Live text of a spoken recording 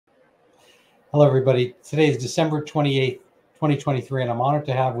Hello, everybody. Today is December 28th, 2023, and I'm honored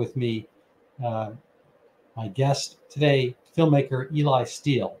to have with me my guest today, filmmaker Eli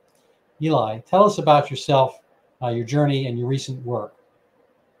Steele. Eli, tell us about yourself, your journey, and your recent work.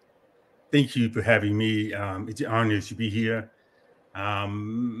 Thank you for having me. It's an honor to be here.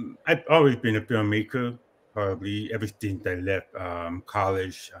 I've always been a filmmaker, probably ever since I left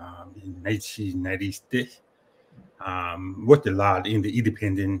college in 1996. Worked a lot in the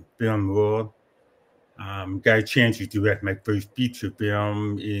independent film world. Got a chance to direct my first feature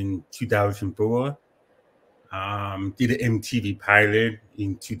film in 2004. Did an MTV pilot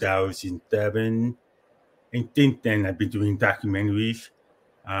in 2007. And since then, I've been doing documentaries.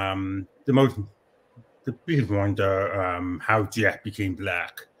 The biggest ones are How Jack Became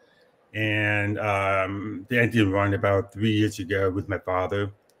Black. And then I did one about 3 years ago with my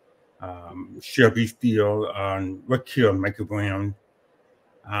father, Shelby Steele, on What Killed Michael Brown.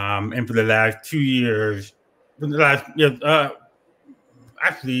 And for the last 2 years,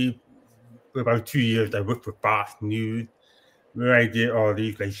 actually, for about 2 years, I worked for Fox News, where I did all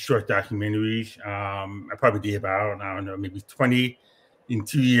these like short documentaries. I probably did about, I don't know, maybe 20 in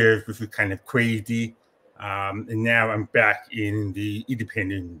 2 years, which was kind of crazy. And now I'm back in the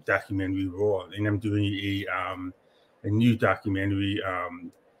independent documentary world, and I'm doing a new documentary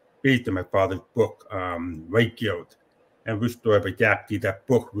based on my father's book, White Guilt, and which sort of adapted that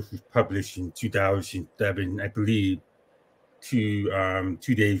book, which was published in 2007, I believe, to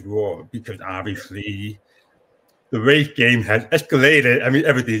today's world, because obviously the race game has escalated. I mean,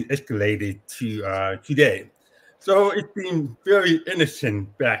 everything escalated to today. So it seemed very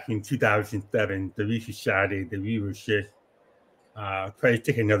innocent back in 2007 that we decided that we were just try to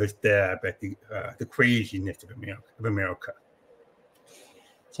take another stab at the craziness of America.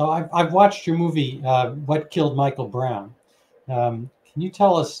 So I've watched your movie, What Killed Michael Brown. Can you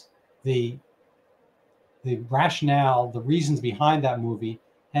tell us the rationale, the reasons behind that movie?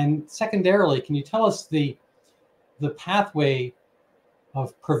 And secondarily, can you tell us the pathway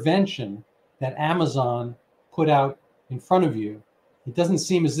of prevention that Amazon put out in front of you? It doesn't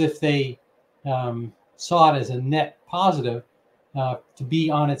seem as if they saw it as a net positive to be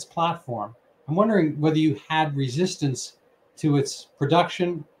on its platform. I'm wondering whether you had resistance to its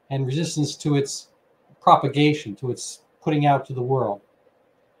production and resistance to its propagation, to its putting out to the world.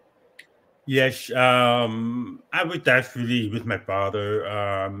 Yes, I was actually with my father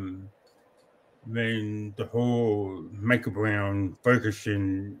when the whole Michael Brown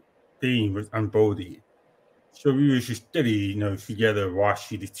Ferguson thing was unfolding. So we were just steady, together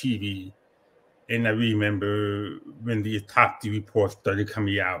watching the TV. And I remember when the autopsy reports started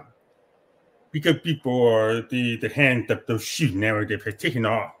coming out, because before the hand of the shoot narrative had taken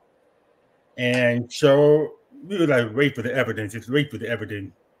off. And so we were like, wait for the evidence, just wait for the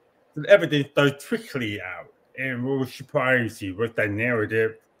evidence. So the evidence started trickling out. And what was surprising was that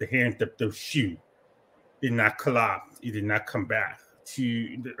narrative, the hand of the shoot, did not collapse. It did not come back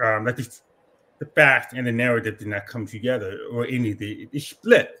to the fact and the narrative did not come together or anything. It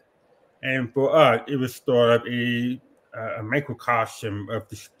split. And for us, it was sort of a microcosm of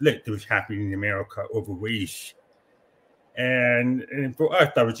the split that was happening in America over race. And for us,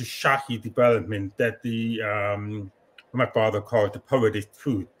 that was a shocking development that my father called the poetic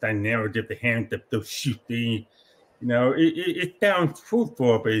truth, that narrative, the hand of the shooting. It sounds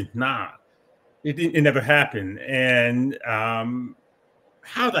truthful, but it's not. It never happened. And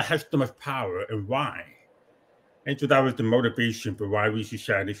how that has so much power and why. And so that was the motivation for why we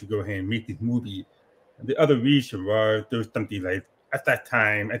decided to go ahead and make this movie. And the other reason was there was something like, at that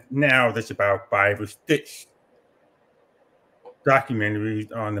time, now there's about 5 or 6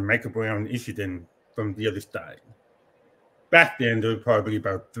 documentaries on the Michael Brown incident from the other side. Back then, there were probably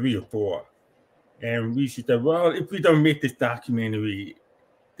about 3 or 4. And we said, well, if we don't make this documentary,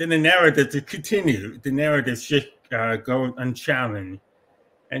 then the narrative to continue. The narrative just go unchallenged.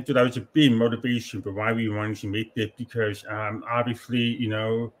 And so that was a big motivation for why we wanted to make this, because obviously,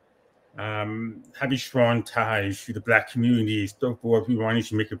 having strong ties to the Black community and so forth, we wanted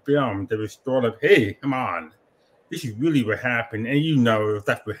to make a film that was sort of, hey, come on, this is really what happened. And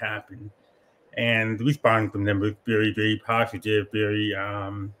that's what happened. And the response from them was very, very positive, very,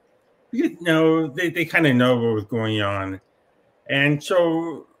 they kind of know what was going on. And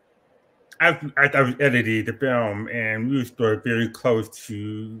so I was editing the film, and we were very close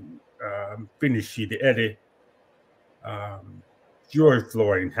to finishing the edit. George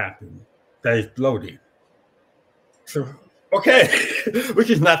Floyd happened. That exploded. So okay,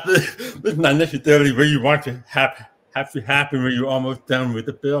 which is not necessarily where you want to have to happen when you're almost done with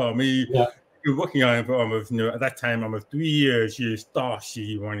the film. I mean, you're working on it for almost, at that time, almost 3 years. You thought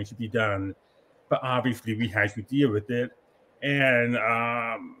you wanted to be done, but obviously we had to deal with it. And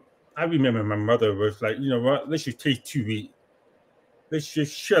I remember my mother was like, you know what, let's just take 2 weeks. Let's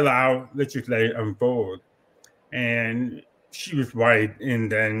just chill out. Let's just let it unfold. And she was right. And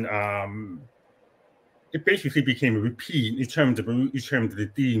then it basically became a repeat in terms of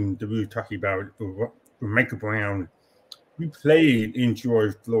the theme that we were talking about for Michael Brown. We played in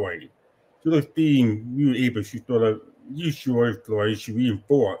George Floyd. So the theme, we were able to sort of use George Floyd to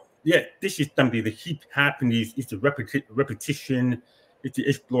reinforce. Yeah, this is something that keeps happening. It's the repetition, it's the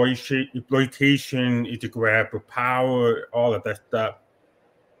exploitation, it's the grab for power, all of that stuff.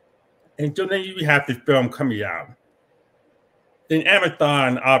 And so then you have this film coming out. Then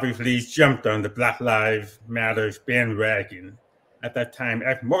Amazon obviously jumped on the Black Lives Matter bandwagon at that time,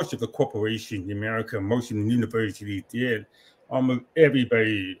 as most of the corporations in America, most of the universities did. Almost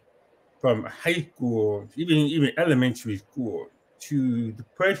everybody from high school, even elementary school, to the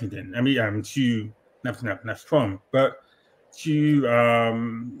president. I mean, to not Trump, but to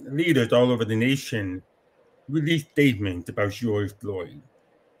leaders all over the nation, released statements about George Floyd,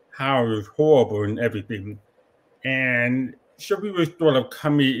 how it was horrible and everything. And so we were sort of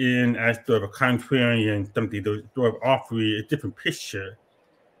coming in as sort of a contrarian, something that was sort of offering a different picture.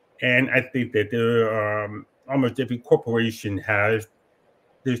 And I think that there, almost every corporation has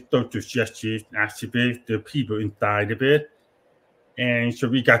their social justice activists, the people inside of it. And so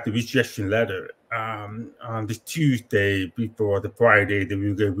we got the rejection letter on this Tuesday before the Friday that we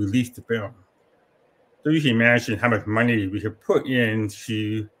were going to release the film. So you can imagine how much money we could put in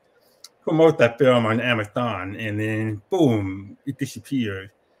to promote that film on Amazon, and then boom, it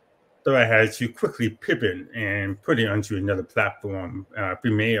disappeared. So I had to quickly pivot and put it onto another platform,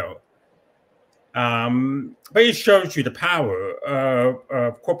 Vimeo. But it shows you the power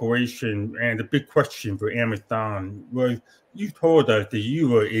of corporation, and the big question for Amazon was, you told us that you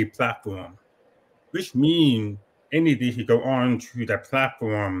were a platform, which means anything can go on to that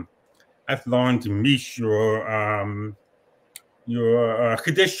platform as long as it meets your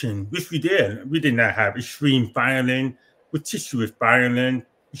condition, which we did. We did not have extreme violence, gratuitous violence,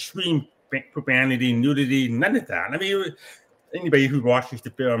 extreme profanity, nudity, none of that. I mean, anybody who watches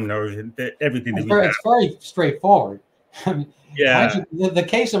the film knows that everything that it's very straightforward. I mean, yeah. The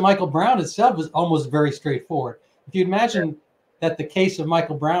case of Michael Brown itself is almost very straightforward. If you imagine that the case of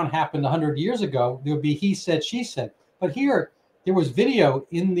Michael Brown happened 100 years ago, there would be he said, she said. But here, there was video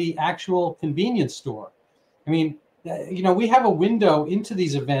in the actual convenience store. I mean, you know, we have a window into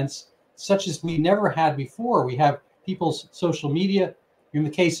these events such as we never had before. We have people's social media. In the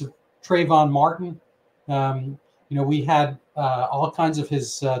case of Trayvon Martin, you know, we had all kinds of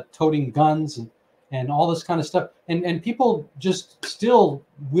his toting guns and all this kind of stuff. And people just still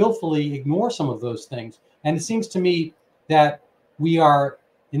willfully ignore some of those things. And it seems to me that we are,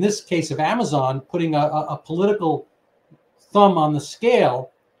 in this case of Amazon, putting a political thumb on the scale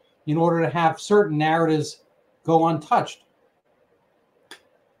in order to have certain narratives go untouched.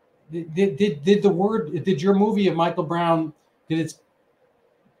 Did your movie of Michael Brown, did its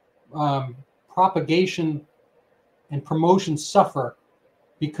propagation and promotion suffer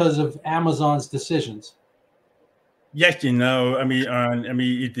because of Amazon's decisions? Yes, you know, I mean,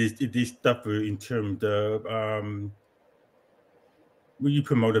 it is tougher in terms of when you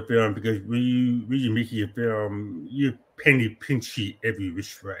promote a film, because when you make a film, you penny pinchy every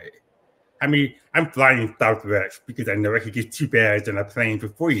which way. I mean, I'm flying Southwest because I know I could get 2 bags on a plane for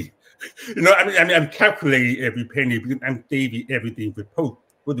free. You know, I mean, I'm calculating every penny because I'm saving everything for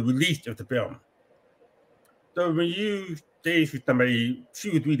the release of the film. So when you stay with somebody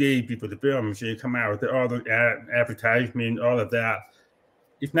 2 or 3 days before the film, so you come out with all the advertisement, all of that,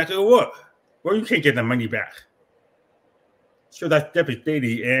 it's not going to work. Well, you can't get the money back. So that's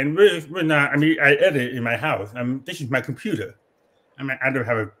devastating. And we're not, I mean, I edit in my house. This is my computer. I mean, I don't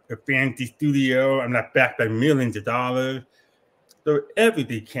have a fancy studio. I'm not backed by millions of dollars. So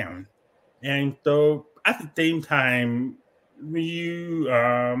everything counts. And so at the same time, when you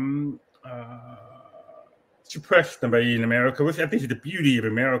suppress somebody in America, which I think is the beauty of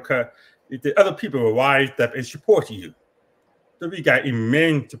America, is that other people will rise up and support you. So we got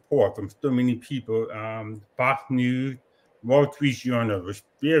immense support from so many people. Fox News, Wall Street Journal was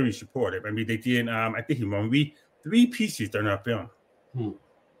very supportive. I mean, they did, I think, 3 pieces on our film.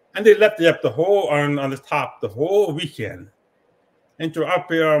 And they left it up on the top the whole weekend. And so our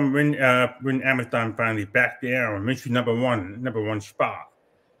film, when Amazon finally backed down, went to number one spot.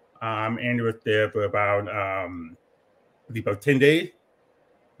 And it was there for about 10 days.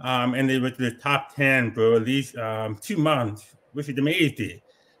 And they went to the top 10 for at least 2 months, which is amazing.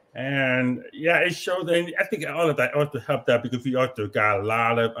 And yeah, it showed, and I think all of that also helped out because we also got a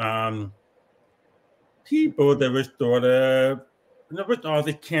lot of people that was sort of, with all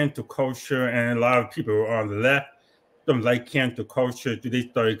the cancel culture, and a lot of people on the left don't like cancel culture, so they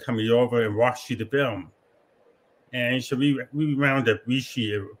started coming over and watching the film. And so we wound up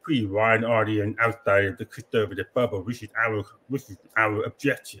reaching a pretty wide audience outside of the conservative bubble, which is our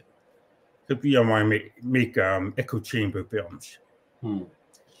objective. Because we don't want to make echo chamber films.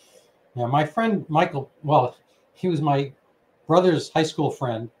 Yeah, my friend Michael, well, he was my brother's high school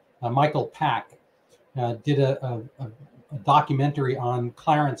friend, Michael Pack, did a documentary on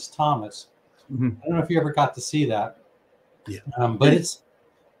Clarence Thomas. I don't know if you ever got to see that. Yeah. But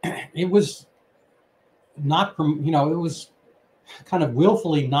it was not, it was kind of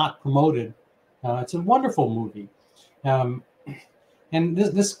willfully not promoted. It's a wonderful movie. And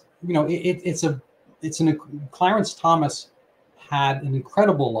this Clarence Thomas had an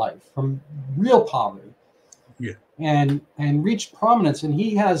incredible life from real poverty. Yeah. And reached prominence, and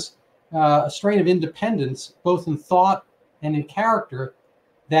he has a strain of independence, both in thought and in character,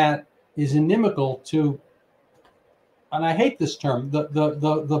 that is inimical to, and I hate this term,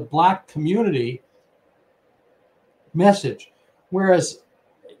 the Black community message, whereas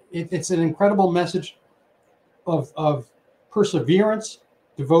it's an incredible message of perseverance,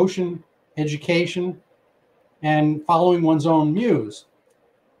 devotion, education, and following one's own muse.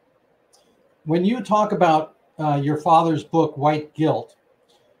 When you talk about your father's book, White Guilt,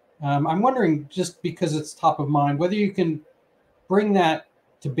 I'm wondering, just because it's top of mind, whether you can bring that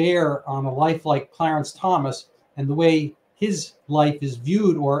to bear on a life like Clarence Thomas and the way his life is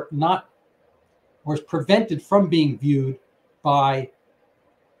viewed or not, or is prevented from being viewed by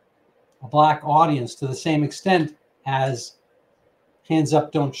a Black audience to the same extent as Hands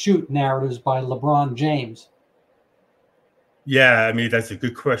Up, Don't Shoot narratives by LeBron James. Yeah, I mean, that's a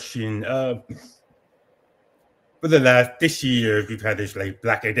good question. For the last this year, we've had this like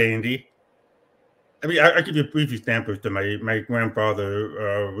Black identity. I mean, I'll give you a brief example. So my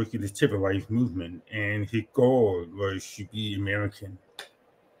grandfather was in the civil rights movement, and his goal was to be American.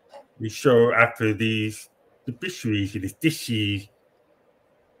 So after the victories in the 60s,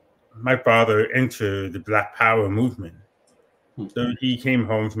 my father entered the Black Power movement. So he came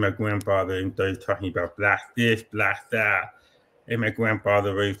home to my grandfather and started talking about Black this, Black that. And my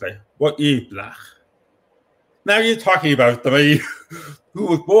grandfather was like, "What is Black?" Now you're talking about somebody who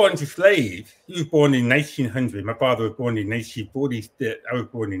was born to slaves. He was born in 1900. My father was born in 1946. I was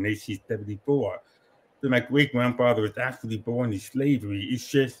born in 1974. So my great-grandfather was actually born in slavery. It's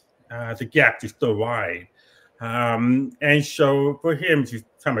just the gap is so wide. And so for him to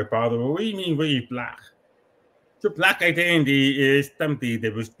tell my father, "Well, what do you mean, what is Black?" So Black identity is something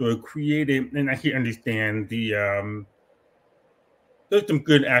that was sort of created, and I can understand there's some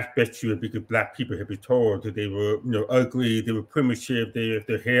good aspects to it, because Black people have been told that they were, ugly, they were primitive,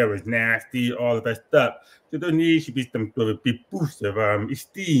 their hair was nasty, all of that stuff. So there needs to be some sort of big boost of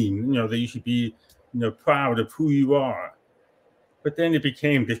esteem, that you should be, proud of who you are. But then it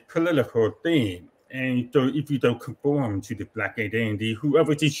became this political thing. And so if you don't conform to the Black identity,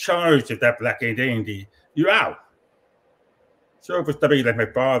 whoever's in charge of that Black identity, you're out. So for somebody like my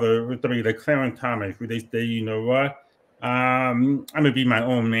father, for somebody like Clarence Thomas, where they say, "You know what? I'm gonna be my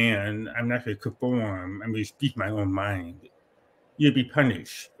own man. I'm not gonna conform. I'm gonna speak my own mind." You'll be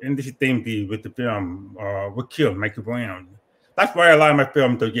punished. And this is the same thing with the film What Killed Michael Brown. That's why a lot of my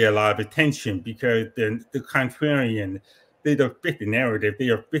films don't get a lot of attention, because the contrarian, they don't fit the narrative. They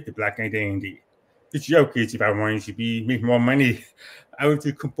don't fit the Black identity. The joke is, if I wanted to make more money, I would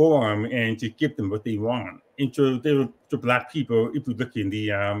just conform and just give them what they want. And so the Black people, if you look in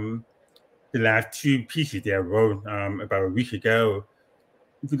the last two pieces that I wrote about a week ago,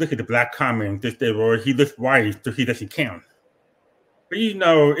 if you look at the Black comment, they wrote, "He looks white, so he doesn't count." But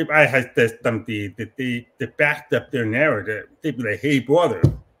if I had said something that backed up their narrative, they'd be like, "Hey, brother."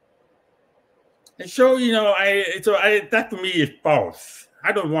 And so, that for me is false.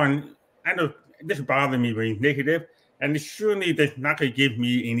 This bothers me when it's negative, and it surely does not going to give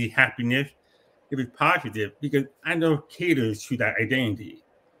me any happiness if it's positive, because I don't cater to that identity.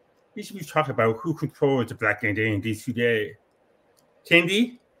 We should be talking about who controls the Black identity today.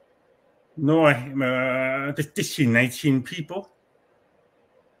 Kennedy? No, the 19 people?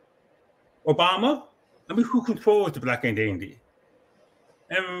 Obama? I mean, who controls the Black identity?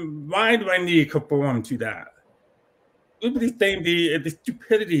 And why do I need to conform to that? It would be the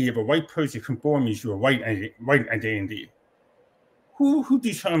stupidity of a white person conforming to a white identity. Who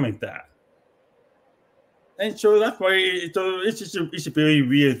determined that? And so that's why it's a very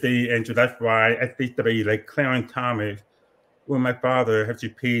weird thing, and so that's why I think that like Clarence Thomas, when my father had to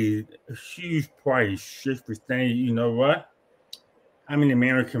pay a huge price just for saying, "You know what? I'm an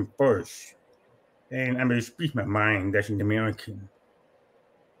American first." and I'm going to speak my mind as an American.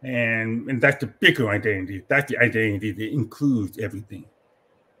 And that's the bigger identity. That's the identity that includes everything.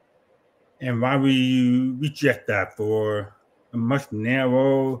 And why we reject that for a much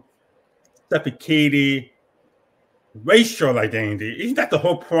narrow, suffocated, racial identity? Isn't that the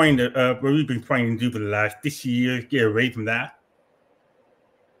whole point of what we've been trying to do for the last 6 years, get away from that?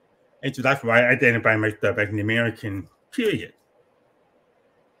 And so that's why I identify myself as an American, period.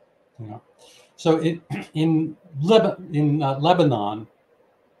 Yeah. So in Lebanon,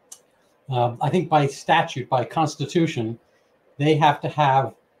 I think by statute, by constitution, they have to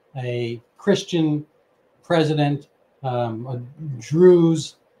have a Christian president, a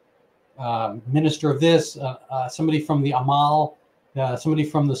Druze minister of this, somebody from the Amal, somebody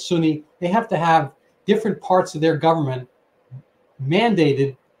from the Sunni. They have to have different parts of their government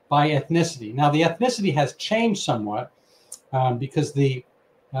mandated by ethnicity. Now, the ethnicity has changed somewhat because the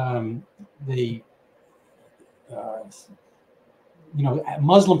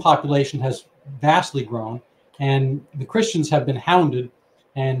Muslim population has vastly grown, and the Christians have been hounded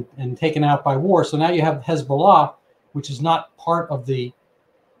and taken out by war. So now you have Hezbollah, which is not part of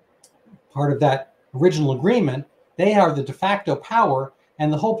that original agreement. They are the de facto power,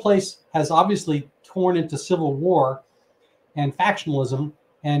 and the whole place has obviously torn into civil war and factionalism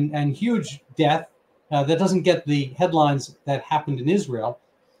and huge death that doesn't get the headlines that happened in Israel.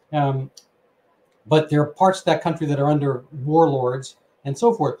 But there are parts of that country that are under warlords and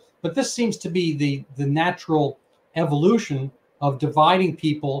so forth. But this seems to be the natural evolution of dividing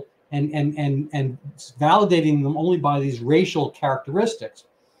people and validating them only by these racial characteristics.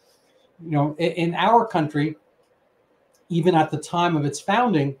 In our country, even at the time of its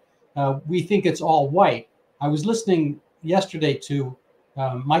founding, we think it's all white. I was listening yesterday to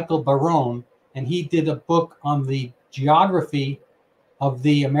Michael Barone, and he did a book on the geography of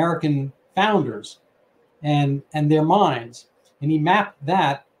the American founders and their minds. And he mapped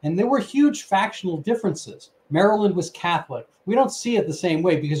that, and there were huge factional differences. Maryland was Catholic. We don't see it the same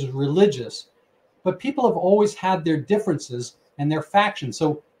way because it's religious, but people have always had their differences and their factions.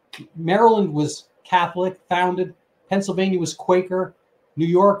 So Maryland was Catholic, founded. Pennsylvania was Quaker. New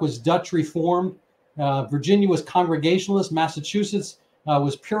York was Dutch Reformed. Virginia was Congregationalist. Massachusetts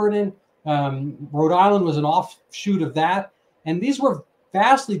was Puritan. Rhode Island was an offshoot of that. And these were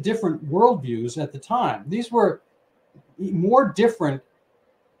vastly different worldviews at the time. These were more different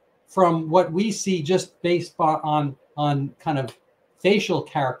from what we see just based on kind of facial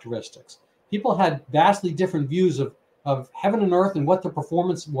characteristics. People had vastly different views of heaven and earth and what the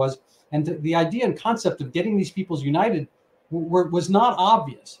performance was. And the idea and concept of getting these peoples united was not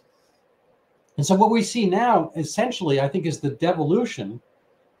obvious. And so what we see now, essentially, I think, is the devolution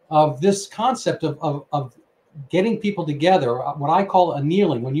of this concept of getting people together, what I call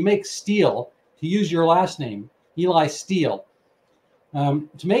annealing. When you make steel, to use your last name, Eli Steele, to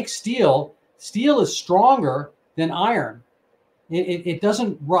make steel is stronger than iron. It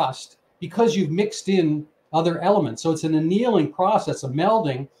doesn't rust because you've mixed in other elements. So it's an annealing process, a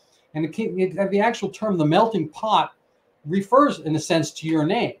melding. And the actual term, the melting pot, refers in a sense to your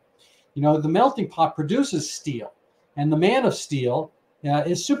name. The melting pot produces steel, and the man of steel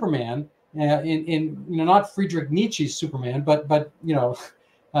is Superman. Not Friedrich Nietzsche's Superman, but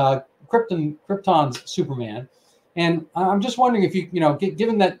Krypton's Superman. And I'm just wondering if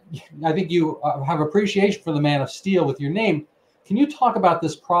given that I think you have appreciation for the man of steel with your name, can you talk about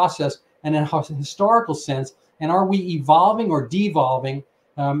this process and in a historical sense? And are we evolving or devolving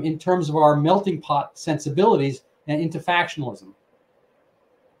in terms of our melting pot sensibilities and into factionalism?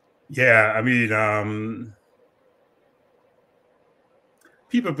 Yeah, I mean,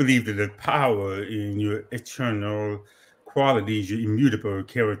 people believe that the power in your eternal qualities, your immutable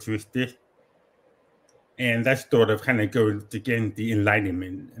characteristics, and that's sort of kind of goes against the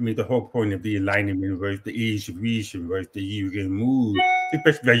Enlightenment. I mean, the whole point of the Enlightenment was the age of reason, was that you can move.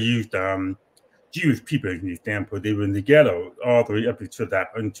 Especially I used Jewish people as an example. They were in the ghetto all the way up until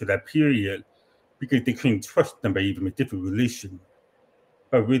that period because they couldn't trust somebody from a different religion.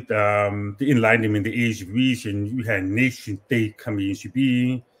 But with the Enlightenment, the age of reason, you had nation state coming into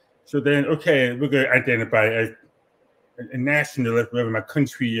being. So then, okay, we're going to identify as a nationalist, wherever my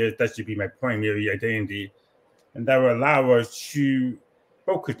country is, that should be my primary identity. And that will allow us to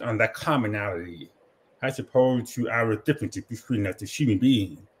focus on that commonality as opposed to our differences between us as human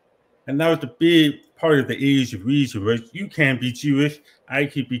beings. And that was the big part of the age of reason, was you can be Jewish, I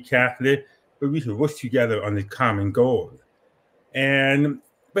can be Catholic, but we can work together on the common goal.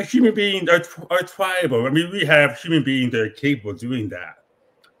 But human beings are tribal. I mean, we have human beings that are capable of doing that.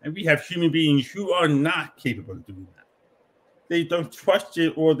 And we have human beings who are not capable of doing that. They don't trust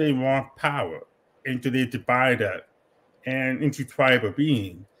it or they want power. into the divider and into tribal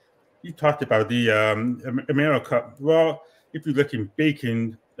being. You talked about the America. Well, if you look in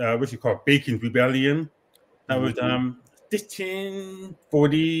Bacon, what you call Bacon's Rebellion, that was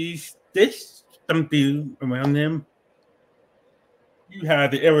 1540s, this something around them. You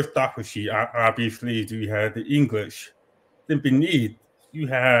had the aristocracy, obviously. You had the English. Then beneath, you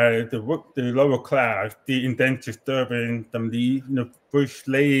had the lower class, the indentured servants, the first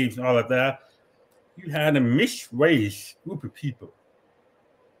slaves, all of that. You had a mixed race group of people.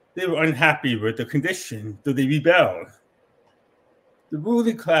 They were unhappy with the condition, so they rebelled. The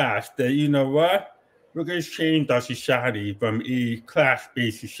ruling class said, you know what? We're going to change our society from a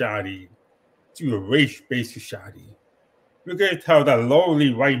class-based society to a race-based society. We're going to tell that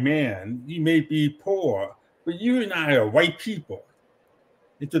lowly white man, you may be poor, but you and I are white people.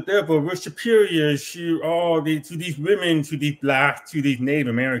 And so therefore, we're superior to these women, to these blacks, to these Native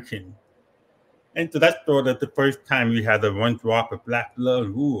Americans. And so that's sort of the first time we had the one drop of black blood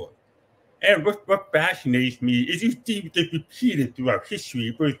rule. And what fascinates me is you see this repeated throughout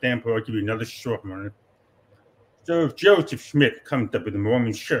history. For example, I'll give you another short one. So Joseph Smith comes up with the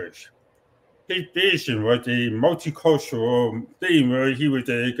Mormon Church. His vision was a multicultural thing where he was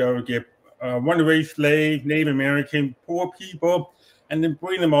to go get runaway slaves, Native American, poor people, and then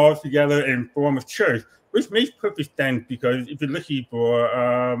bring them all together and form a church, which makes perfect sense because if you're looking for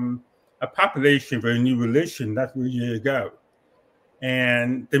a population for a new religion, that's where you go.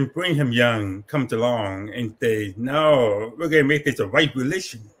 And then Brigham Young comes along and says, no, we're going to make this a white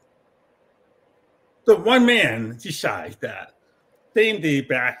religion. So one man decides that. Same day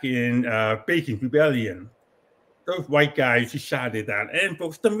back in Bacon's Rebellion, those white guys decided that. And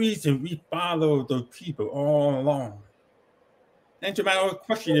for some reason, we followed those people all along. And so my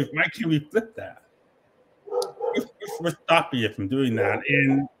question is, why can't we flip that? What's stopping you from doing that?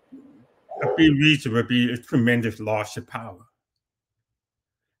 And a big reason would be a tremendous loss of power.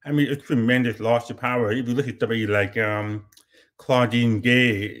 I mean, a tremendous loss of power. If you look at somebody like Claudine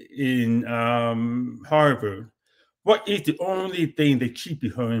Gay in Harvard, what is the only thing that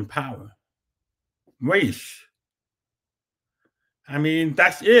keeps her in power? Race. I mean,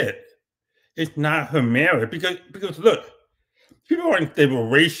 that's it. It's not her merit. Because look, people aren't they were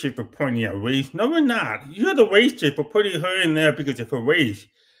racist for pointing out race. No, we're not. You're the racist for putting her in there because of her race.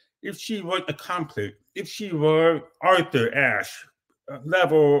 If she was accomplished, if she were Arthur Ashe,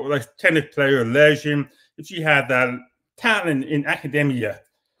 level like tennis player, legend, if she had that talent in academia,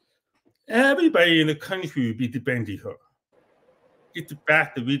 everybody in the country would be defending her. It's the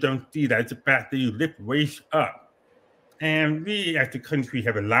fact that we don't see that. It's the fact that you lift race up. And we as the country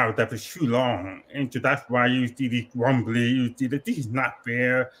have allowed that for too long. And so that's why you see these grumbling, you see that this is not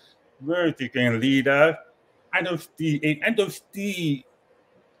fair. Where is it going to lead us? I don't see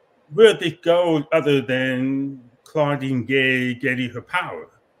where this goes other than Claudine Gay getting her power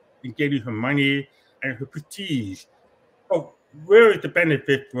and getting her money and her prestige. Oh, where is the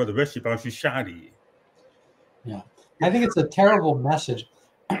benefit for the rest of our society? Yeah, I think it's a terrible message.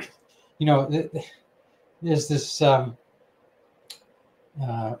 You know, there's this, you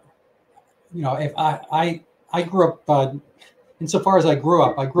know, if I grew up, insofar as I grew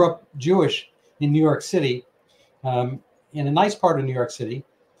up Jewish in New York City, in a nice part of New York City.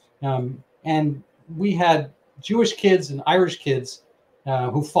 And we had Jewish kids and Irish kids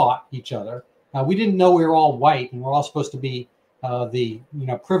who fought each other. We didn't know we were all white and we're all supposed to be the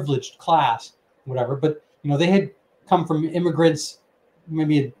privileged class, whatever. But they had come from immigrants,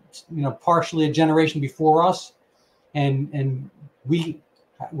 maybe partially a generation before us, and we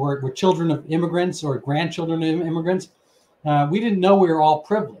were children of immigrants or grandchildren of immigrants. We didn't know we were all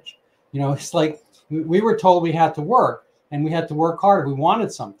privileged. It's like we were told we had to work, and we had to work hard if we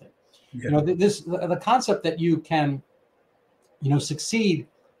wanted something. Yeah. The concept that you can, succeed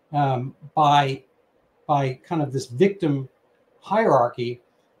by kind of this victim hierarchy.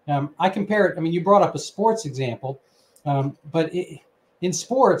 I compare it. I mean, you brought up a sports example, but in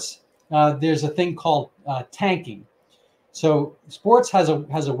sports, there's a thing called tanking. So sports has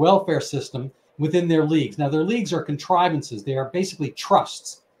a welfare system within their leagues. Now, their leagues are contrivances. They are basically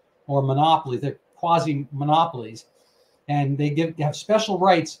trusts or monopolies. They're quasi monopolies, and they have special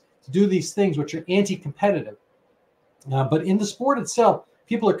rights to do these things which are anti-competitive. But in the sport itself,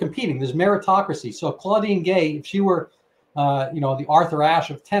 people are competing. There's meritocracy. So Claudine Gay, if she were, the Arthur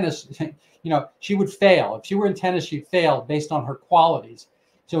Ashe of tennis, she would fail. If she were in tennis, she'd fail based on her qualities.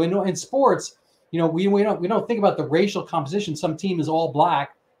 So in sports, we don't think about the racial composition. Some team is all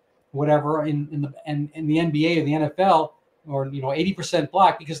black, whatever, in the NBA or the NFL, or 80%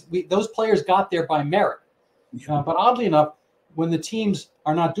 black, because those players got there by merit. But oddly enough, when the teams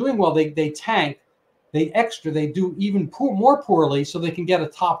are not doing well, they tank they do even more poorly so they can get a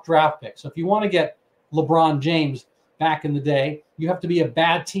top draft pick. So if you want to get LeBron James back in the day, you have to be a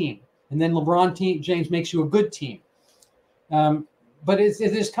bad team, and then James makes you a good team. But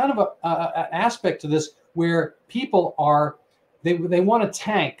there's kind of an aspect to this where people they want to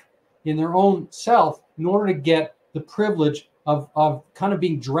tank in their own self in order to get the privilege of kind of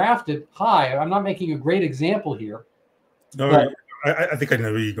being drafted high. I'm not making a great example here. No, I think I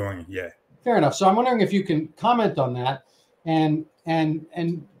know where you're going. Yeah. Fair enough. So I'm wondering if you can comment on that and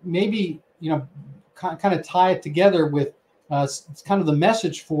maybe, kind of tie it together with kind of the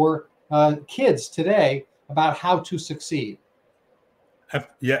message for kids today about how to succeed.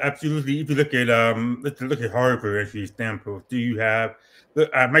 Yeah, absolutely. If you look at let's look at Harvard as an example. Do you have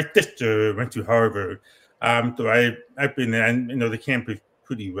my sister went to Harvard, so I've been there, and the campus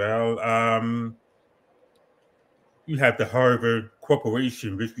pretty well. You have the Harvard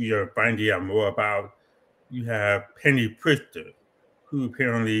Corporation, which we are finding out more about. You have Penny Pritzker, who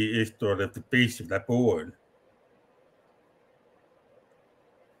apparently is sort of the base of that board.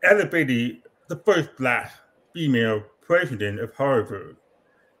 Elevated the first Black female president of Harvard,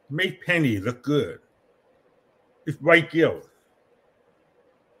 made Penny look good. It's white guilt.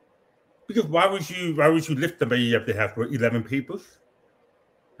 Because why would you lift somebody up to have 11 papers?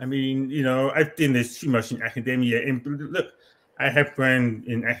 I mean, I've done this too much in academia, and look, I have friends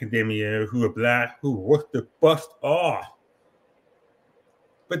in academia who are Black who work the bust off,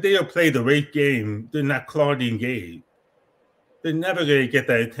 but they'll play the race game. They're not Claudine Gay. They're never going to get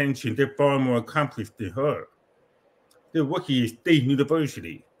that attention. They're far more accomplished than her. They're working at State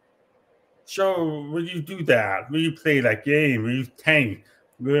University. So when you do that, when you play that game, when you tank,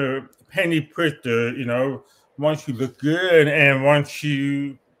 where Penny Pritzker, wants you to look good and wants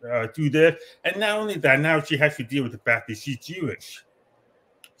you do this. And not only that, now she has to deal with the fact that she's Jewish.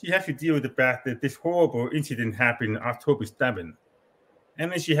 She has to deal with the fact that this horrible incident happened October 7th.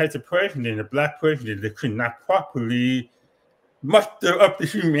 And then she has a president, a Black president, that could not properly muster up the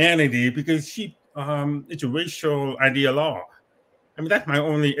humanity because she it's a racial ideologue. I mean, that's my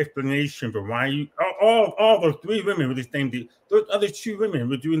only explanation for why all those three women were the same thing. Those other two women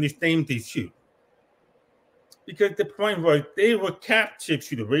were doing the same thing too. Because the point was they were captured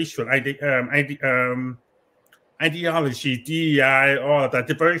to the racial ideology, DEI, all of that,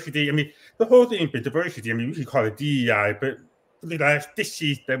 diversity. I mean, the whole thing for diversity, I mean, we could call it DEI, but for the last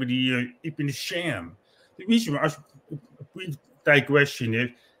 60, 70 years, it's been a sham. The reason why, a brief digression is,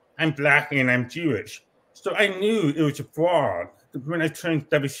 I'm Black and I'm Jewish. So I knew it was a fraud when I turned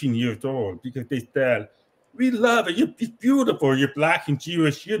 17 years old, because they said, we love it, you're beautiful, you're Black and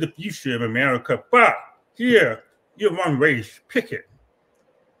Jewish, you're the future of America, but here, you're one race, pick it.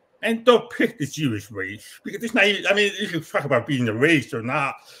 And don't pick the Jewish race, because it's not, I mean, you can talk about being a race or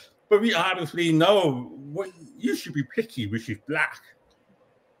not, but we obviously know what you should be picky, which is Black.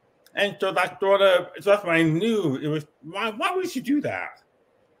 And so that's what I knew. It was, why would you do that?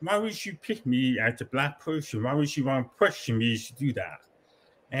 Why would you pick me as a Black person? Why would you want to question me to do that?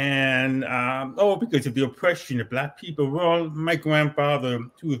 And, because of the oppression of Black people. Well, my grandfather,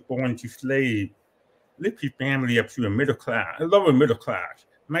 who was born to slave, lift his family up to a lower middle class.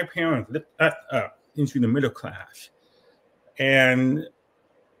 My parents lift us up into the middle class. And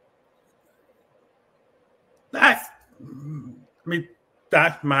that's my,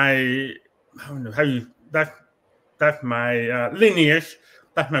 I don't know that's my lineage.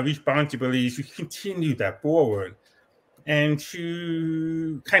 That's my responsibility to continue that forward and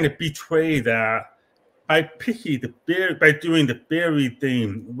to kind of betray that by doing the very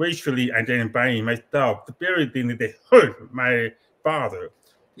thing, racially identifying myself, the very thing that they hurt my father.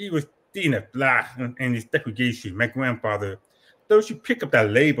 He was dean of Black and his segregation, my grandfather. Those who pick up that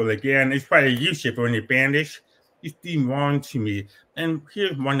label again, it's probably use it for an advantage. It's deemed wrong to me. And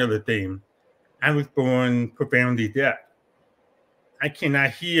here's one other thing. I was born profoundly deaf. I cannot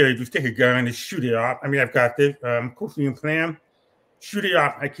hear if you take a gun and shoot it off. I mean, I've got this cochlear implant. Shoot it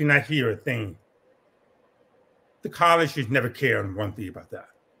off, I cannot hear a thing. The colleges never cared one thing about that.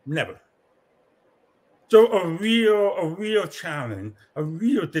 Never. So a real challenge, a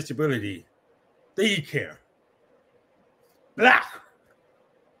real disability, they care. Black.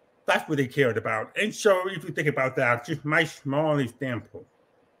 That's what they cared about. And so if you think about that, just my small example,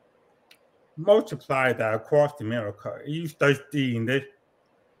 multiply that across America, you start seeing this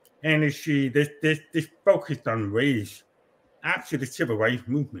energy, this focus on race after the civil rights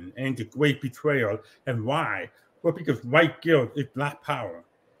movement and the great betrayal. And why? Well, because white guilt is Black power.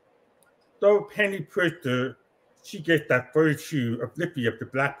 So Penny Pritzker, she gets that virtue of lifting up the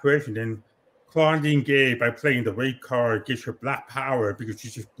Black president. Claudine Gay, by playing the race card, gets her Black power because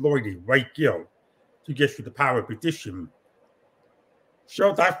she's exploiting white guilt. to get to the power position.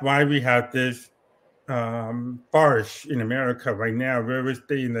 So that's why we have this farce in America right now, where we're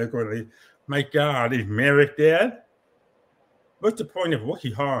saying they're going to, my God, is merit dead? What's the point of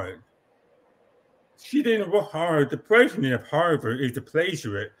working hard? She didn't work hard. The president of Harvard is a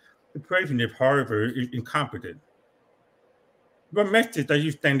plagiarist. The president of Harvard is incompetent. What message are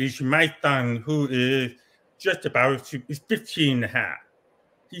you sending to my son, who is just about is 15 and a half?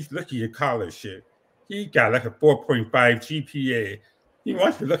 He's looking at college. He got like a 4.5 GPA. He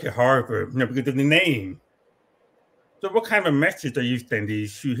wants to look at Harvard, because of the name. So what kind of message are you sending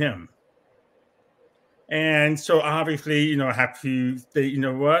to him? And so obviously, I have to say, you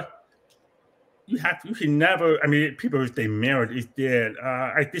know what? You can never, people say merit is dead.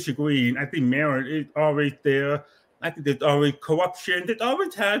 I disagree. I think merit is always there. I think there's always corruption. There's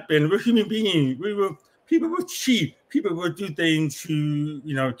always has been. We're human beings. People will cheat. People will do things to,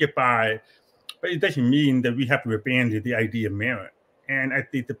 get by. But it doesn't mean that we have to abandon the idea of merit. And I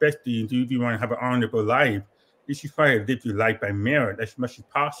think the best thing to do if you want to have an honorable life is to try to live your life by merit as much as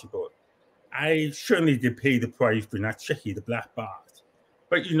possible. I certainly did pay the price for not checking the black box.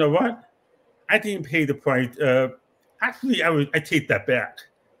 But you know what? I didn't pay the price. Actually, I take that back.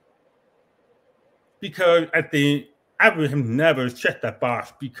 Because I think I would have never checked that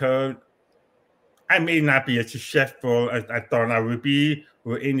box, because I may not be as successful as I thought I would be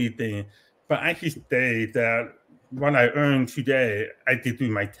or anything. But I can say that what I earned today, I did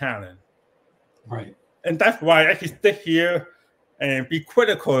through my talent. Right. And that's why I can sit here and be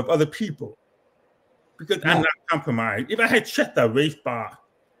critical of other people, because I'm not compromised. If I had checked that race box,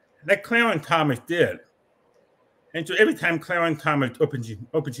 like Clarence Thomas did, and so every time Clarence Thomas opens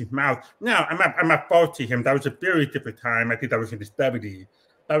his mouth, now I'm not faulting him. That was a very different time. I think that was in the 70s.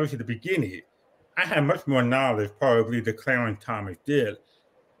 That was in the beginning. I had much more knowledge probably than Clarence Thomas did.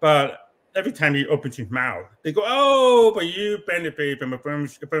 But every time he opens his mouth, they go, oh, but you benefit from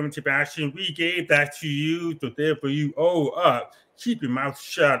affirmative action. We gave that to you, so therefore you owe up. Keep your mouth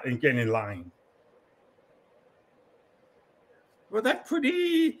shut and get in line. Well, that's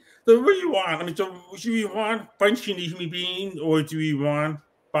pretty. So what do you want? So do we want functioning human beings, or do we want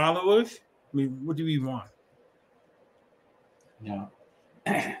followers? What do we want? Yeah.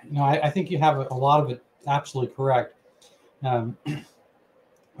 No, I think you have a lot of it absolutely correct.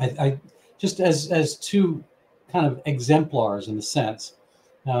 I just as two kind of exemplars in a sense.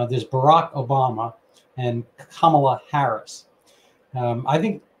 There's Barack Obama and Kamala Harris. I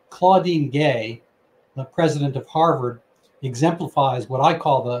think Claudine Gay, the president of Harvard, exemplifies what I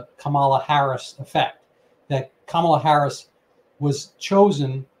call the Kamala Harris effect. That Kamala Harris was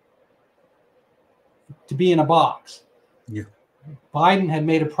chosen to be in a box. Yeah. Biden had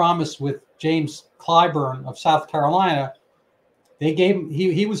made a promise with James Clyburn of South Carolina. They gave him,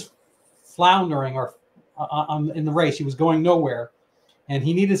 he was floundering in the race. He was going nowhere. And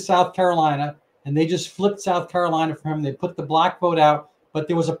he needed South Carolina. And they just flipped South Carolina for him. They put the black vote out. But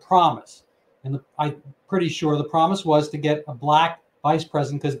there was a promise. And I'm pretty sure the promise was to get a black vice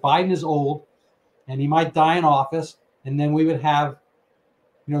president, because Biden is old and he might die in office. And then we would have,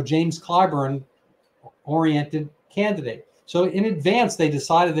 James Clyburn oriented candidate. So in advance, they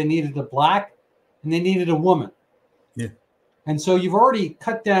decided they needed a black and they needed a woman. Yeah. And so you've already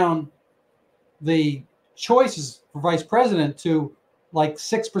cut down the choices for vice president to like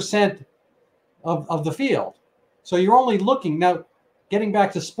 6% of the field. So you're only looking now, getting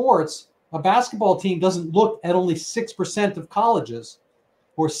back to sports, a basketball team doesn't look at only 6% of colleges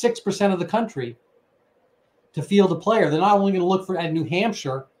or 6% of the country to field a player. They're not only going to look at New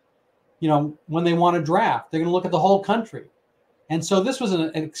Hampshire, when they want to draft. They're going to look at the whole country. And so this was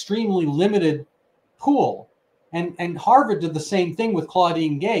an extremely limited pool. And Harvard did the same thing with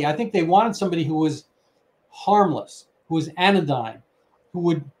Claudine Gay. I think they wanted somebody who was harmless, who was anodyne, who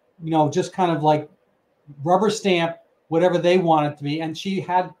would, just kind of like rubber stamp whatever they wanted to be. And she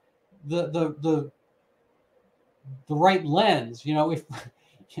had the right lens, if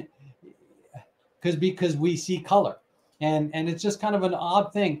because we see color. And it's just kind of an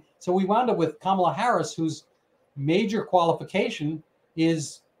odd thing. So we wound up with Kamala Harris, whose major qualification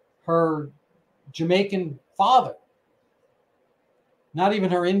is her Jamaican father, not even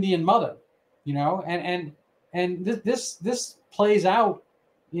her Indian mother, and this plays out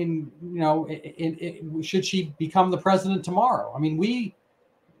in, should she become the president tomorrow? I mean, we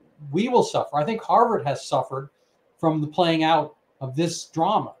will suffer. I think Harvard has suffered from the playing out of this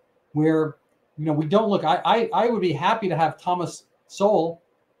drama where, we don't look. I would be happy to have Thomas Sowell,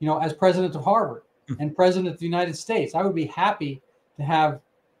 as president of Harvard and president of the United States. I would be happy to have,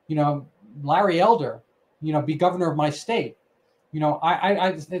 Larry Elder, be governor of my state.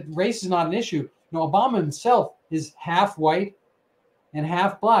 Race is not an issue, Obama himself is half white and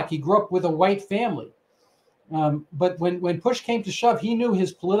half black. He grew up with a white family. But when push came to shove, he knew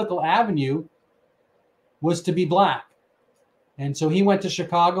his political avenue was to be black. And so he went to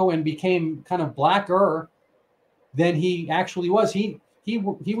Chicago and became kind of blacker than he actually was. He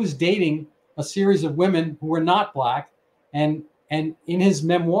was dating a series of women who were not black, and in his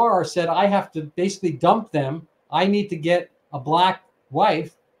memoir said, I have to basically dump them. I need to get a black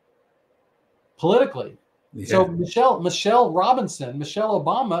wife politically. Yeah. So Michelle Robinson, Michelle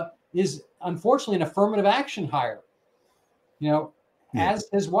Obama is unfortunately an affirmative action hire, as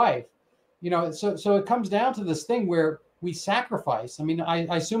his wife. So it comes down to this thing where we sacrifice. I mean,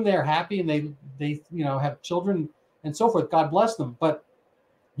 I assume they're happy and they have children and so forth. God bless them. But,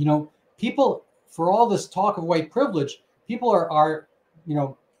 people, for all this talk of white privilege, people are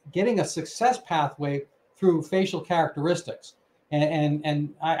getting a success pathway through facial characteristics.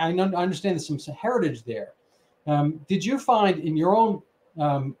 And I understand there's some heritage there. Did you find in your own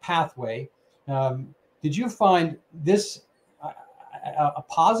pathway, did you find this a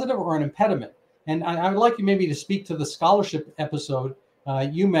positive or an impediment? And I would like you maybe to speak to the scholarship episode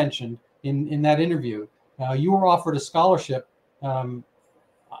you mentioned in that interview. You were offered a scholarship. Can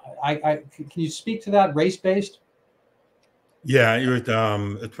you speak to that, race-based? Yeah, it was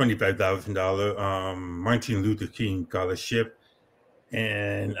a $25,000 Martin Luther King scholarship.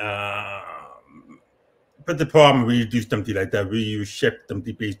 And but the problem when you do something like that, when you shift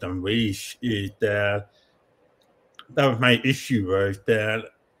something based on race, is that was my issue, was that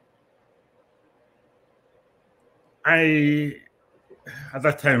at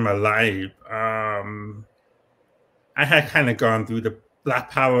that time in my life, I had kind of gone through the Black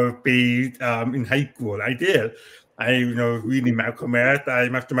Power phase in high school. I did. Reading Malcolm X,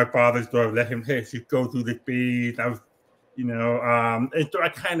 after my father's door, let him just go through the phase. I was, and so I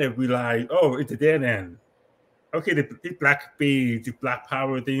kind of realized, oh, it's a dead end. Okay, the Black phase, the Black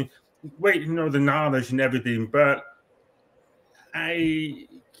Power thing, wait, the knowledge and everything, but I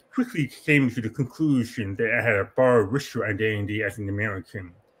quickly came to the conclusion that I had a far richer identity as an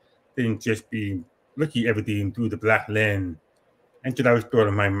American than just being looking at everything through the black lens. And so that was sort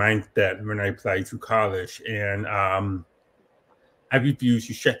of my mindset when I applied to college. And I refused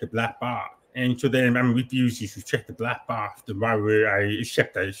to check the black box. And so then I refused to check the black box, the right way I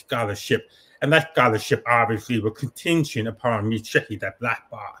accepted a scholarship. And that scholarship obviously was contingent upon me checking that black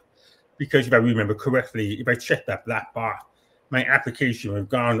box. Because if I remember correctly, if I checked that black box, my application would have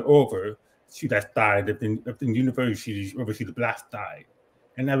gone over to that side of the university, over to the black side.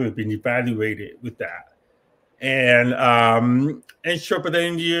 And I would have been evaluated with that. And so, but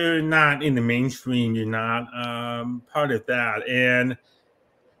then you're not in the mainstream, you're not part of that. And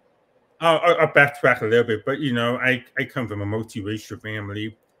I'll backtrack a little bit, but I come from a multiracial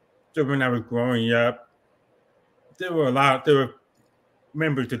family. So when I was growing up, there were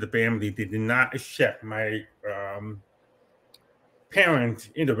members of the family that did not accept my parents'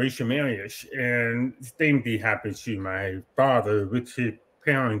 interracial marriage. And the same thing happened to my father, with his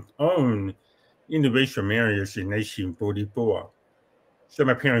parents' own interracial marriage in 1944. So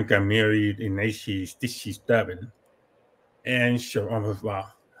my parents got married in 1967. And so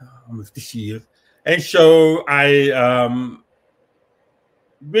almost this year. And so I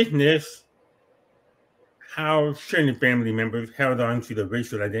witnessed how certain family members held on to the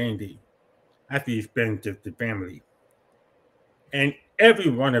racial identity at the expense of the family. And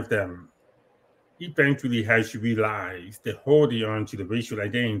every one of them eventually has to realize that holding on to the racial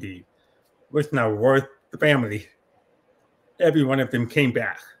identity was not worth the family. Every one of them came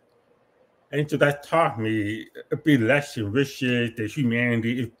back. And so that taught me a big lesson, which is that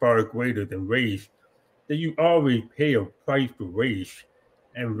humanity is far greater than race, that you always pay a price for race,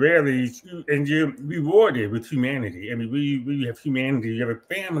 and rarely, and you're rewarded with humanity. I mean, we have humanity, you have a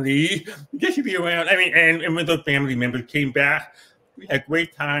family, you get to be around. I mean, and when those family members came back, we had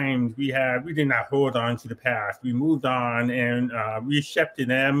great times. We did not hold on to the past. We moved on, and we accepted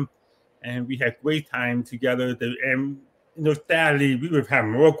them, and we had great time together. And sadly, we would have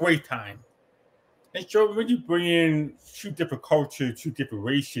more great time. And so when you bring in two different cultures, two different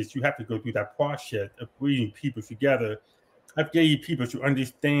races, you have to go through that process of bringing people together, of getting people to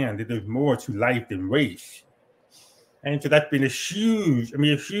understand that there's more to life than race. And so that's been a huge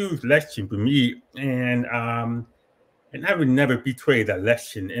lesson for me. And I would never betray that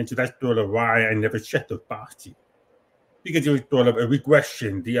lesson. And so that's sort of why I never checked those boxes, because it was sort of a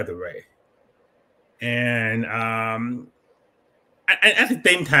regression the other way. And at the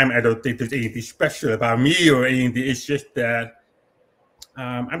same time, I don't think there's anything special about me or anything. It's just that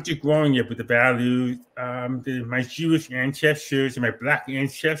I'm just growing up with the values. My Jewish ancestors and my Black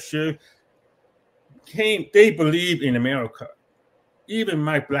ancestors they believe in America. Even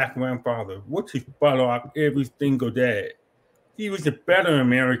my black grandfather worked his butt off every single day. He was a better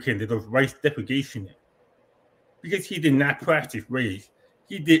American than those race defugationists because he did not practice race.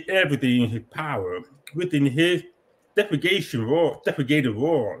 He did everything in his power within his defecated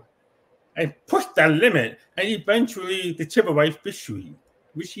world and pushed that limit. And eventually, the civil rights fishery,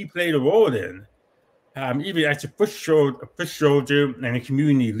 which he played a role in, even as a foot soldier and a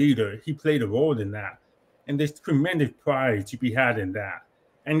community leader, he played a role in that. And there's tremendous pride to be had in that.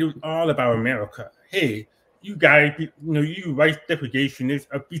 And it was all about America. Hey, you guys, you rights defugationists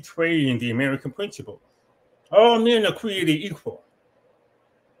are betraying the American principle. All men are created equal.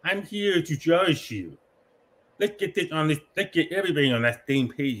 I'm here to judge you. Let's get everybody on that same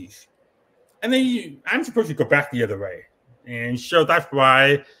page. And then I'm supposed to go back the other way. And so that's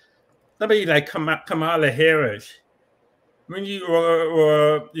why somebody like Kamala Harris, when you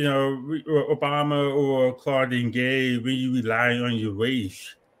or Obama or Claudine Gay, when you rely on your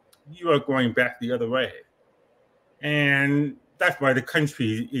race, you are going back the other way. And that's why the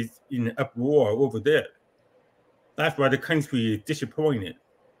country is in an uproar over there. That's why the country is disappointed.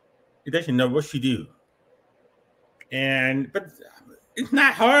 It doesn't know what to do. But it's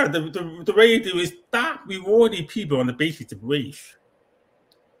not hard. The way to do is stop rewarding people on the basis of race.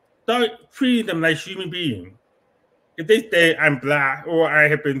 Start treating them like human beings. If they say I'm black or I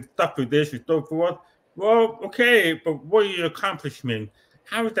have been stuck with this and so forth, well, okay, but what are your accomplishments?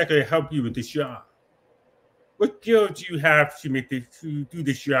 How is that going to help you with this job? What skills do you have to do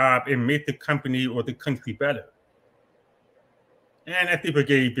this job and make the company or the country better? And I think we're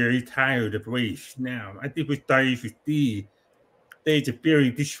getting very tired of race now. I think we're starting to see there's a very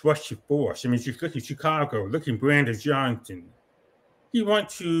disruptive force. I mean, just look at Chicago, look at Brandon Johnson. He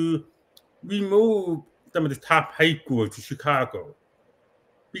wants to remove some of the top high schools to Chicago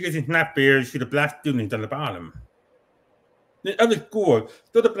because it's not fair to the black students on the bottom. The other schools,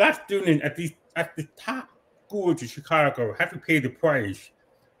 so the black students at the top schools in Chicago have to pay the price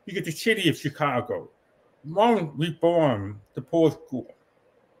because the city of Chicago won't reform the poor school.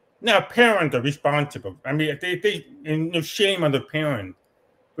 Now, parents are responsible. I mean, they shame on the parents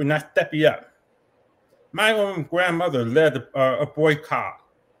for not stepping up. My own grandmother led a boycott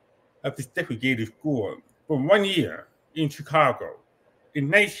of the segregated school for 1 year in Chicago in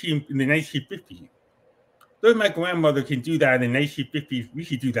the 1950s. Though my grandmother can do that in the 1950s, we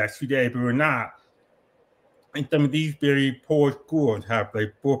should do that today, but we're not. And some of these very poor schools have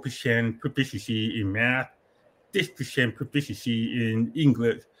like 4% proficiency in math, 6% proficiency in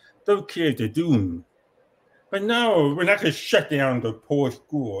English. Those kids are doomed. But no, we're not going to shut down the poor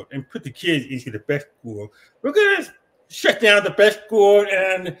school and put the kids into the best school. We're going to shut down the best school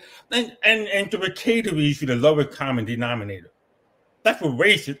and to cater to the lower common denominator. That's what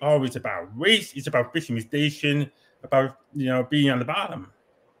race is always about. Race is about victimization, about being on the bottom.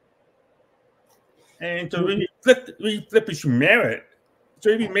 And so we flip it to merit. So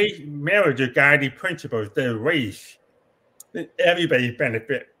if we make merit a guiding principle instead of race, then everybody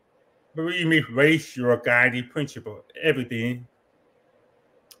benefit. But when you make race your guiding principle, everything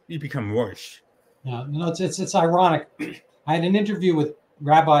you become worse. Yeah, it's ironic. I had an interview with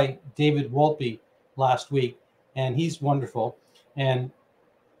Rabbi David Wolpe last week, and he's wonderful. And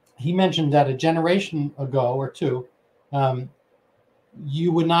he mentioned that a generation ago or two,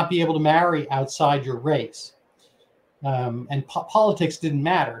 you would not be able to marry outside your race. And politics didn't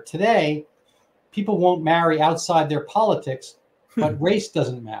matter. Today, people won't marry outside their politics, but race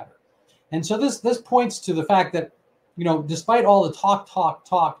doesn't matter. And so this points to the fact that, despite all the talk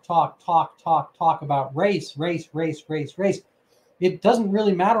about race, it doesn't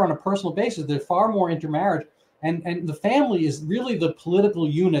really matter on a personal basis. There's far more intermarriage. And the family is really the political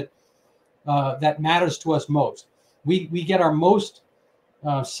unit that matters to us most. We get our most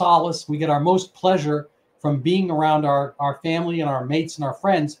solace, we get our most pleasure from being around our family and our mates and our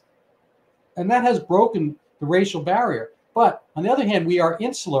friends. And that has broken the racial barrier. But on the other hand, we are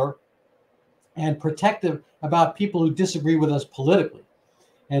insular and protective about people who disagree with us politically.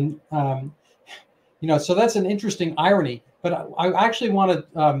 And, so that's an interesting irony. But I actually want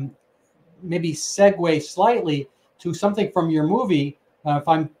to maybe segue slightly to something from your movie. If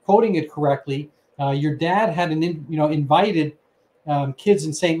I'm quoting it correctly, your dad had invited kids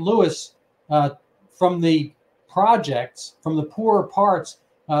in St. Louis from the projects, from the poorer parts,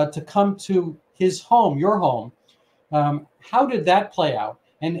 to come to his home, your home. How did that play out?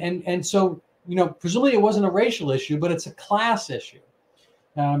 And so, presumably it wasn't a racial issue, but it's a class issue.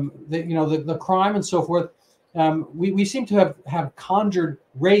 The crime and so forth. We seem to have conjured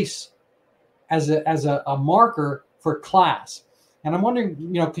race as a marker for class. And I'm wondering,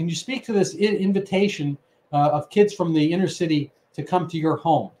 can you speak to this invitation of kids from the inner city to come to your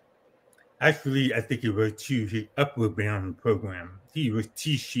home? Actually, I think it was to his Upward Bound program. He was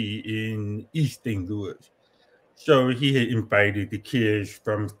teaching in East St. Louis. So he had invited the kids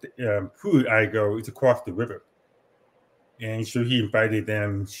from who I go is across the river. And so he invited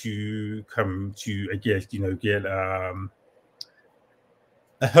them to come to, I guess, get a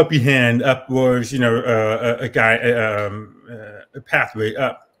helping hand upwards, a pathway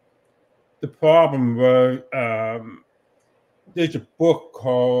up. The problem was there's a book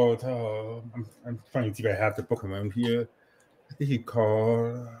called, I'm trying to see if I have the book around here. I think it's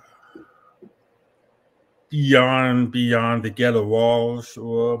called Beyond the Ghetto Walls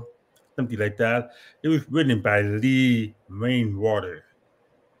or something like that. It was written by Lee Rainwater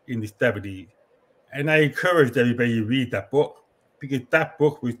in the 70s. And I encourage everybody to read that book because that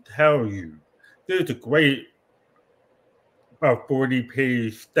book will tell you. There's a great about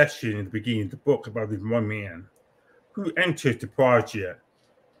 40-page section in the beginning of the book about this one man who enters the project,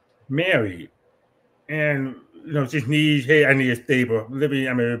 married, and just needs, hey, I need a stable living.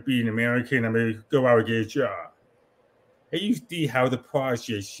 I'm gonna be an American. I'm gonna go out and get a job. And you see how the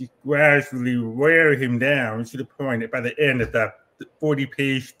project gradually wear him down to the point that by the end of that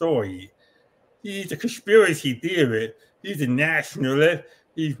 40-page story, he's a conspiracy theorist. He's a nationalist.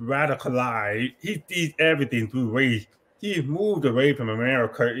 He's radicalized. He sees everything through race. He's moved away from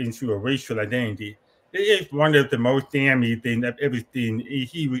America into a racial identity. It is one of the most damning things I've ever seen.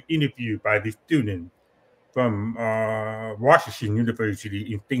 He was interviewed by the student from Washington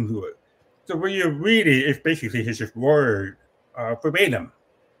University in St. Louis. So when you read it, it's basically his just word verbatim.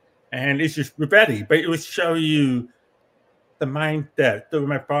 And it's just rebellion, but it will show you the mindset. So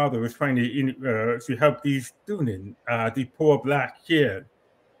my father was trying to help these students, these poor Black kids.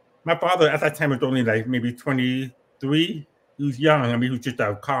 My father at that time was only like maybe 23. He was young. I mean, he was just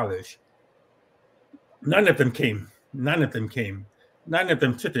out of college. None of them came. None of them came. None of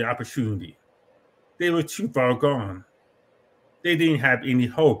them took the opportunity. They were too far gone. They didn't have any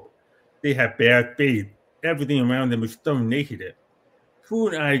hope. They had bad faith. Everything around them was so negative.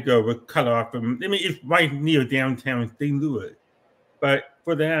 Food I go was cut off from, it's right near downtown St. Louis. But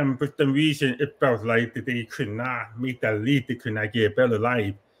for them, for some reason, it felt like that they could not make that leap. They could not get a better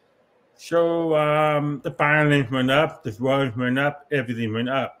life. So the violence went up, the drugs went up, everything went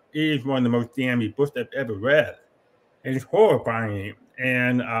up. It is one of the most damning books I've ever read. And it's horrifying.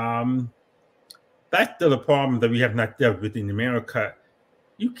 And that's still a problem that we have not dealt with in America.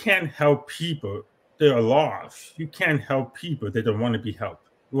 You can't help people that are lost. You can't help people that don't want to be helped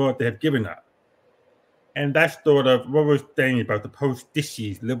or they have given up. And that's sort of what we're saying about the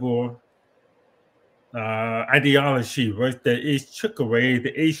post-disease liberal ideology was that it took away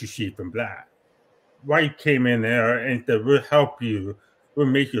the agency from Black. White came in there and said, we'll help you, we'll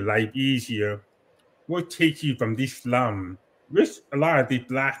make your life easier, we'll take you from this slum, which a lot of these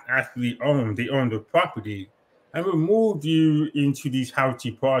Blacks actually own. They own the property, and we'll move you into these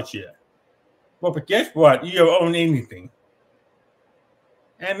housing projects. Well, but guess what? You don't own anything.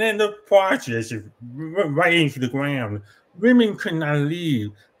 And then the projects went right into the ground. Women could not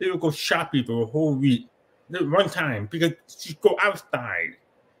leave. They would go shopping for a whole week. One time, because she go outside.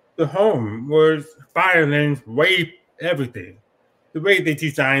 The home was violence, rape, everything. The way they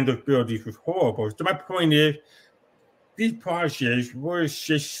designed those buildings was horrible. So my point is, these projects were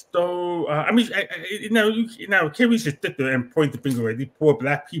just so. Can we just sit there and point the finger at these poor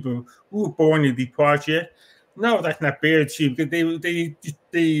Black people who were born in these projects? No, that's not fair to you because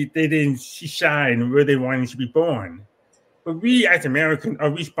they didn't shine where they wanted to be born. But we as Americans are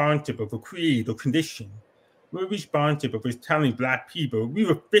responsible for creating the condition. We're responsible for telling Black people we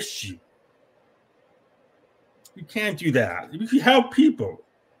will fix you. You can't do that. You can help people,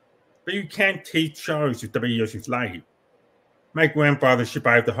 but you can't take charge of somebody else's life. My grandfather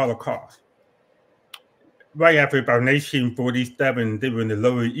survived the Holocaust. Right after about 1947, they were in the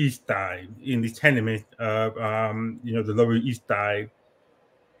Lower East Side, in the tenement of, the Lower East Side.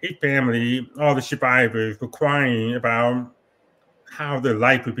 His family, all the survivors, were crying about how their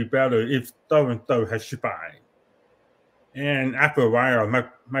life would be better if so-and-so had survived. And after a while, my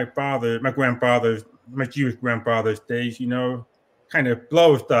Jewish grandfather says, kind of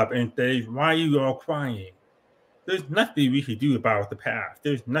blows up and says, why are you all crying? There's nothing we can do about the past.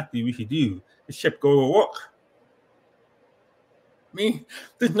 There's nothing we can do except go to work. I mean,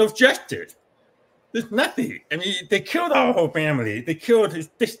 there's no justice. There's nothing. I mean, they killed our whole family. They killed his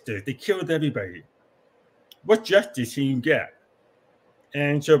sister. They killed everybody. What justice can you get?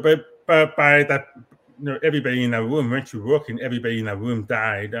 And so, but by that, everybody in that room went to work and everybody in that room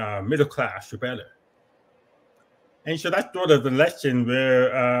died middle class or better. And so that's sort of the lesson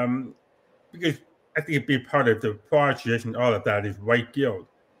where, because I think a big part of the project and all of that is white guilt.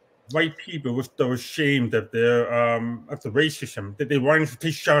 White people were so ashamed of their of the racism that they wanted to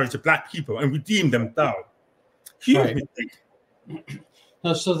take charge of Black people and redeem themselves. Huge mistake.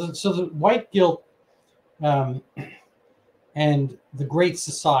 No, so the white guilt and the Great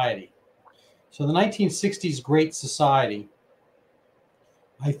Society. So the 1960s Great Society,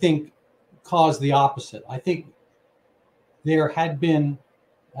 I think, caused the opposite. I think there had been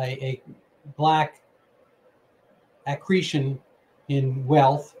a Black accretion in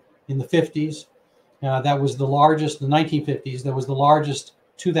wealth in the 50s. That was the largest, the 1950s, that was the largest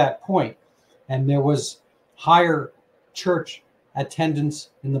to that point. And there was higher church attendance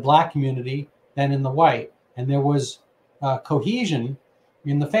in the Black community than in the white. And there was cohesion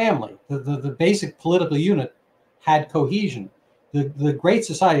in the family. The basic political unit had cohesion. The Great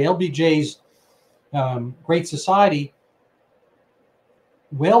Society, LBJ's Great Society,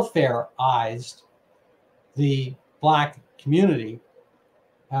 welfareized the Black community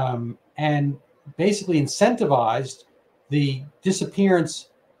and basically incentivized the disappearance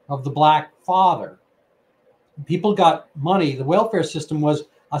of the Black father. People got money. The welfare system was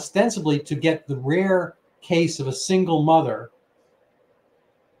ostensibly to get the rare case of a single mother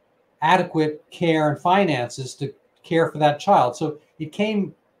adequate care and finances to care for that child. So it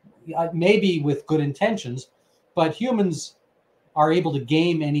came maybe with good intentions, but humans are able to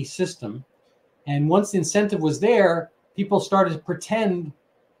game any system. And once the incentive was there, people started to pretend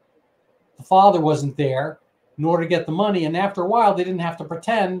the father wasn't there in order to get the money. And after a while, they didn't have to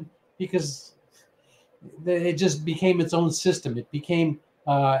pretend because it just became its own system. It became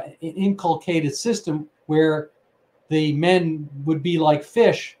an inculcated system where the men would be like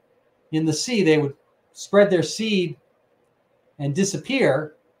fish in the sea. They would spread their seed and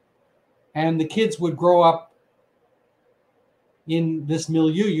disappear, and the kids would grow up in this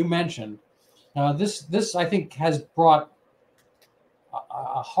milieu you mentioned. This I think has brought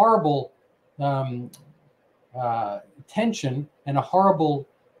a horrible tension and a horrible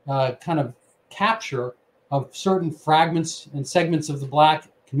kind of capture of certain fragments and segments of the Black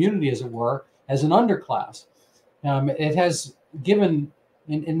community, as it were, as an underclass. It has given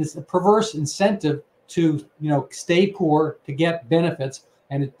in this perverse incentive to stay poor to get benefits,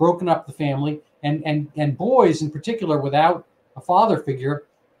 and it's broken up the family, and boys in particular without a father figure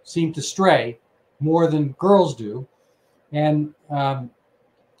seem to stray more than girls do. And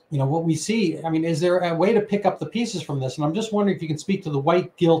what we see, I mean, is there a way to pick up the pieces from this? And I'm just wondering if you can speak to the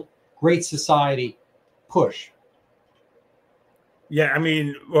white guilt Great Society push. Yeah,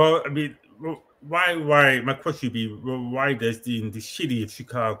 why? My question would be, well, why does in the city of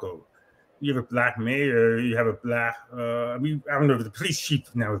Chicago, you have a Black mayor, you have a Black, I don't know if the police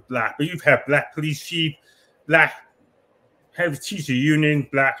chief now is Black, but you've had Black police chief, Black head of teacher union,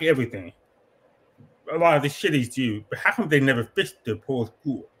 Black everything. A lot of the cities do, but how come they never fix the poor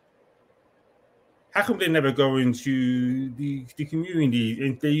school? How come they never go into the community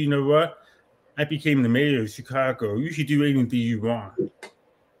and say, you know what? I became the mayor of Chicago. You should do anything you want.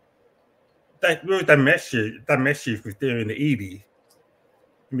 That message was there in the 80s.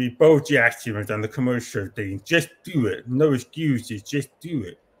 I mean, Bo Jackson was on the commercial thing. Just do it. No excuses. Just do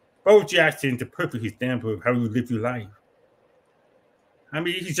it. Bo Jackson's the perfect example of how you live your life. I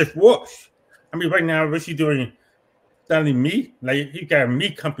mean, he just works. I mean, right now, what's he doing? Selling meat? Like, he got a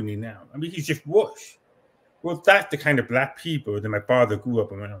meat company now. I mean, he just works. Well, that's the kind of Black people that my father grew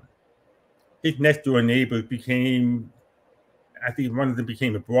up around. His next door neighbor became, I think one of them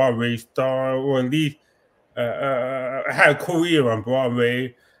became a Broadway star, or at least had a career on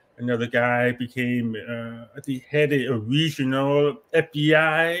Broadway. Another guy became, I think, head of a regional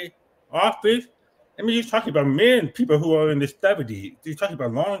FBI office. I mean, you're talking about men, people who are in the 70s. You're talking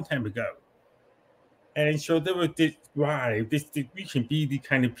about a long time ago. And so there was this drive, we can be the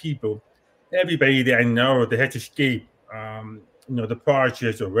kind of people. Everybody that I know that had to escape, the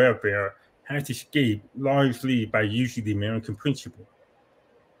projects or welfare, had to escape largely by using the American principle.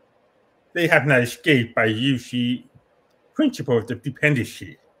 They have not escaped by using principles of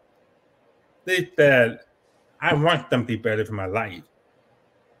dependency. They said, I want something better for my life.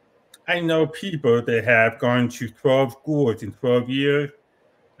 I know people that have gone to 12 schools in 12 years.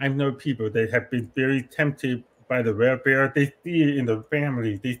 I know people that have been very tempted by the welfare. They see it in the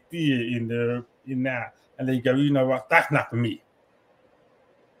family. They see it in that. And they go, you know what, that's not for me.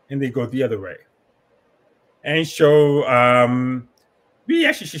 And they go the other way. And so we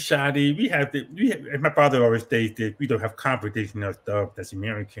as a society, we have, my father always says that we don't have confidence in ourselves as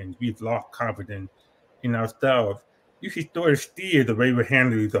Americans. We've lost confidence in ourselves. You should sort of steer the way we're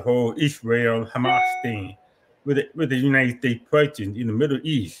handling the whole Israel-Hamas thing. with the United States president in the Middle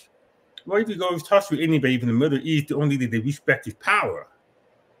East. Well, if you go talk to anybody from the Middle East, the only thing they respect is power.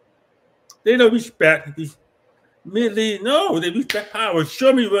 They don't respect this. No, they respect power.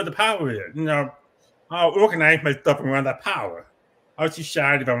 Show me where the power is. You know, I'll organize my stuff around that power. I'll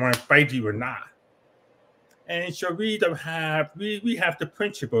decide if I want to fight you or not. And so we don't have we have the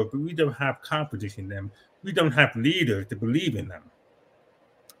principles, but we don't have confidence in them. We don't have leaders to believe in them.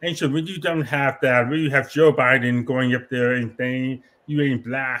 And so when you don't have that, when you have Joe Biden going up there and saying you ain't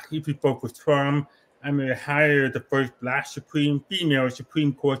black, if you vote for Trump, I'm going to hire the first black female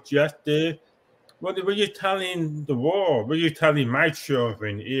Supreme Court justice. What you're telling the world, what you're telling my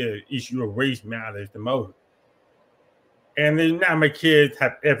children is your race matters the most. And then now my kids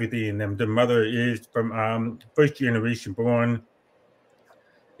have everything in them. The mother is from first generation born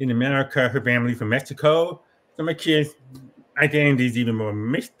in America, her family from Mexico. So my kids' identity is even more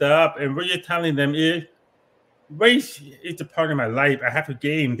mixed up. And what you're telling them is race is a part of my life. I have to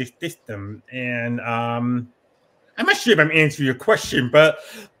game this system. And I'm not sure if I'm answering your question, but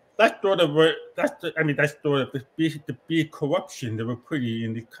that's sort of what that's sort of the big corruption that we're putting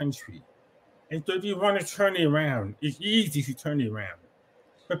in this country. And so if you want to turn it around, it's easy to turn it around.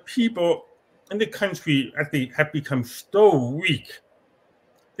 But people in the country, I think, have become so weak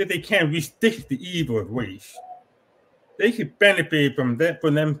that they can't resist the evil of race. They can benefit from that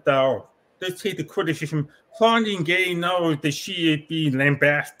for themselves. They take the criticism. Claudine Gay knows that she is being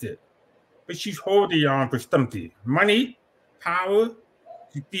lambasted, but she's holding on for something. Money, power,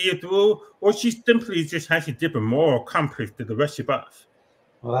 to see it through, or she simply just has a different moral compass to the rest of us.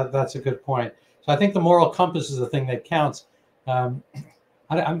 Well, that's a good point. So I think the moral compass is the thing that counts. I'm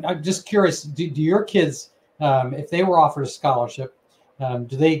just curious, do your kids, if they were offered a scholarship,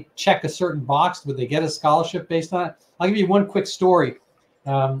 do they check a certain box? Would they get a scholarship based on it? I'll give you one quick story.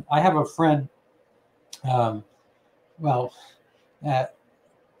 I have a friend,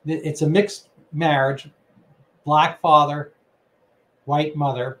 it's a mixed marriage, black father, white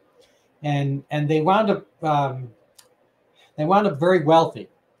mother, and they wound up very wealthy.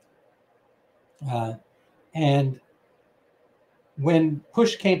 And when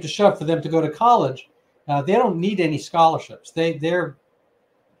push came to shove for them to go to college, they don't need any scholarships. They're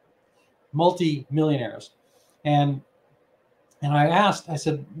multi-millionaires. And I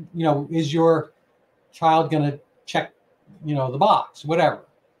said, is your child going to check, the box, whatever.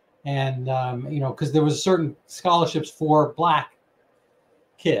 And, because there was certain scholarships for black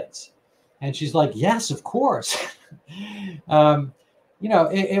kids. And she's like, yes, of course. I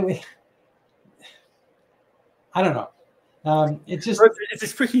don't know. It's a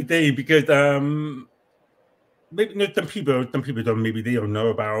tricky thing because maybe some people don't. Maybe they don't know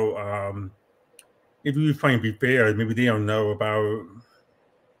about. If we trying to be fair, maybe they don't know about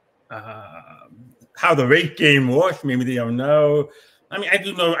how the race game works. Maybe they don't know. I mean, I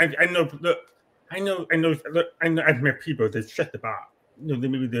do know. I know. Look, I know. I've met people that check the box.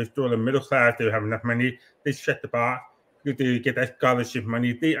 Maybe they're still in middle class. They have enough money. They check the box. They get that scholarship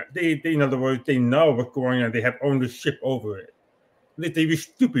money. They in other words, they know what's going on. They have ownership over it. They be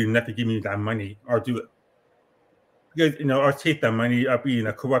stupid enough to give me that money or do it. Because, I'll take that money, I'll be in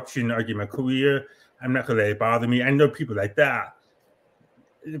a corruption, I'll get my career. I'm not going to let it bother me. I know people like that.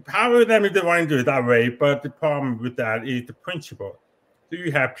 The power of them is they want to do it that way, but the problem with that is the principle. So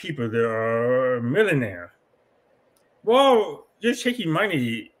you have people that are millionaire. Well, you're taking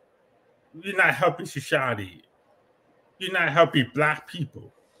money. You're not helping society. You're not helping black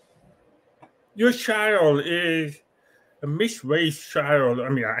people. Your child is a mixed race child. I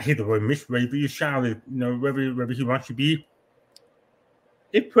mean, I hate the word mixed race, but your child is, wherever he wants to be.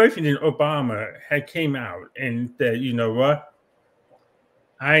 If President Obama had came out and said, you know what,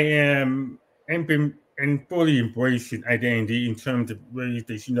 I am and fully embracing identity in terms of race,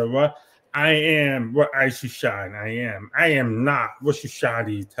 that, you know what, I am what I society I am. I am not what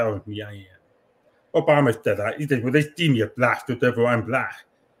society tells me I am. Obama said that. He said, well, they see me as black, so therefore I'm black.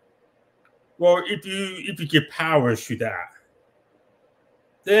 Well, if you give power to that,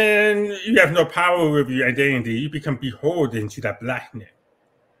 then you have no power over your identity. You become beholden to that blackness.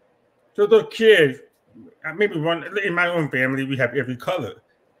 So those kids, maybe one in my own family, we have every color.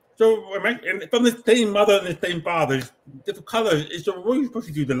 So and from the same mother and the same father, different colors. So what are you supposed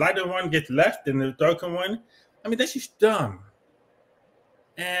to do? The lighter one gets less than the darker one? I mean, that's just dumb.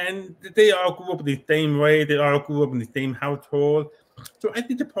 And they all grew up in the same way. They all grew up in the same household. So I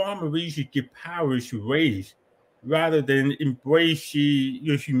think the problem is you should give power to race rather than embrace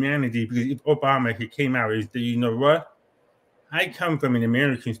your humanity. Because if Obama came out and said, you know what? I come from an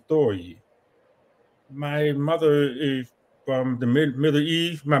American story. My mother is from the Middle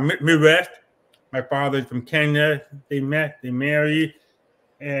East, my Midwest. My father's from Kenya. They met, they married,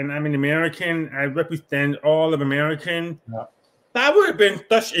 and I'm an American. I represent all of American. Yeah. That would have been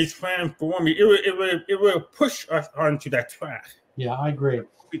such a triumph for me. It would push us onto that track. Yeah, I agree.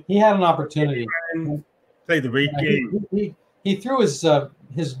 He had an opportunity. Play the rape game. He threw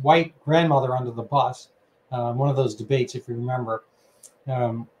his white grandmother under the bus. One of those debates, if you remember.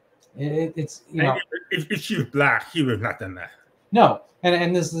 It's you know, if she was black, he would have not done that. No,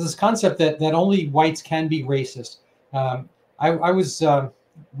 and this concept that only whites can be racist. I was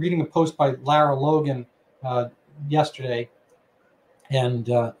reading a post by Lara Logan yesterday, and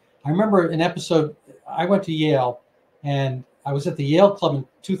I remember an episode. I went to Yale, and I was at the Yale Club in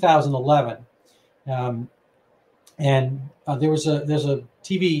 2011, and there's a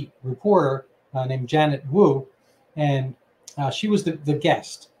TV reporter named Janet Wu, and she was the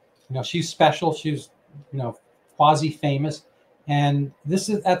guest. You know, she's special. She's quasi famous. And this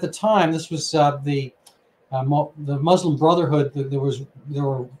is at the time. This was the Muslim Brotherhood. There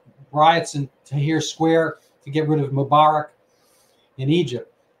were riots in Tahrir Square to get rid of Mubarak in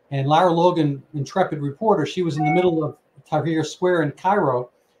Egypt. And Lara Logan, intrepid reporter, she was in the middle of Tahrir Square in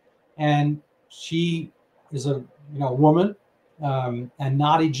Cairo, and she is a woman and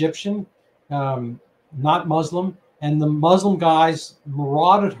not Egyptian, not Muslim. And the Muslim guys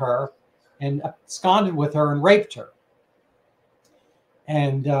marauded her and absconded with her and raped her.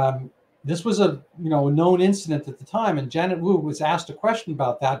 And this was a known incident at the time. And Janet Wu was asked a question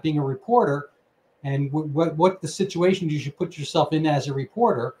about that, being a reporter, and what the situations you should put yourself in as a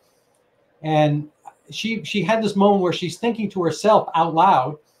reporter. And she had this moment where she's thinking to herself out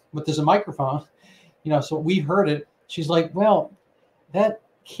loud, but there's a microphone, so we heard it. She's like, well, that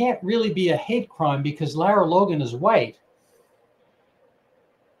can't really be a hate crime because Lara Logan is white.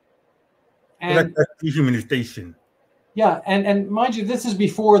 And that's dehumanization. Yeah, and mind you, this is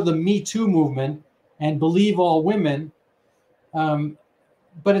before the Me Too movement and Believe All Women. But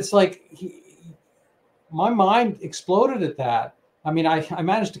it's like my mind exploded at that. I mean, I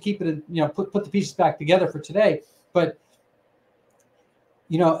managed to keep it, put the pieces back together for today. But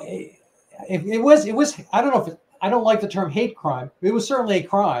it was I don't know if I don't like the term hate crime. It was certainly a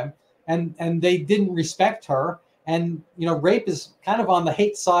crime, and they didn't respect her. And rape is kind of on the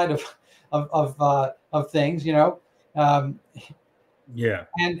hate side of things. Yeah.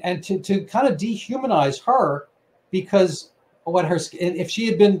 And to kind of dehumanize her because if she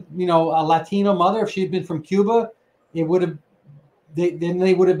had been a Latino mother, if she had been from Cuba, it would have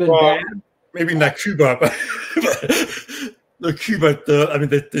they would have been bad. Maybe not Cuba, but the Cuba. I mean,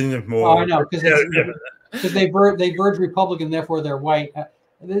 they think more. Oh, I know because they verge Republican, therefore they're white.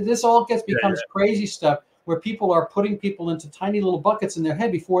 This all becomes crazy stuff where people are putting people into tiny little buckets in their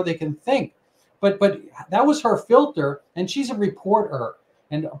head before they can think. But that was her filter, and she's a reporter,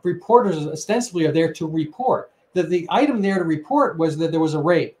 and reporters ostensibly are there to report. The item there to report was that there was a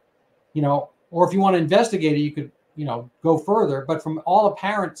rape, or if you want to investigate it, you could, go further. But from all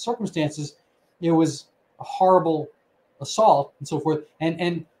apparent circumstances, it was a horrible assault and so forth.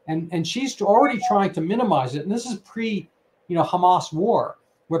 And she's already trying to minimize it. And this is pre, Hamas war,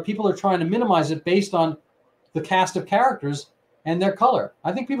 where people are trying to minimize it based on the cast of characters and their color.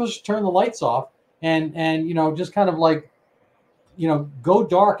 I think people should turn the lights off and just kind of like, go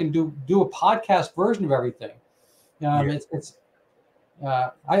dark and do a podcast version of everything. I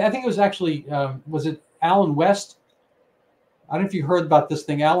think it was actually was it Alan West? I don't know if you heard about this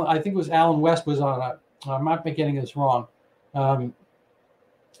thing. I think it was Alan West was on I might be getting this wrong.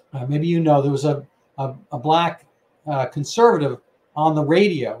 Maybe there was a black conservative on the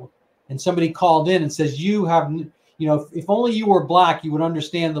radio, and somebody called in and says, you have, if only you were black, you would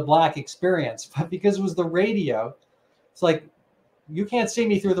understand the black experience. But because it was the radio, it's like, you can't see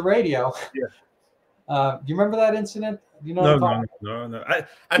me through the radio. Yeah. Do you remember that incident? No.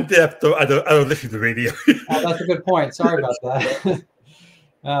 I'm deaf, so I don't listen to the radio. That's a good point. Sorry about that.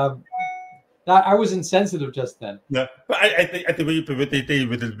 I was insensitive just then. No, but I think what they did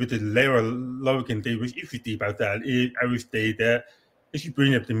with the Lara Logan, they was interesting about that. I would say that if you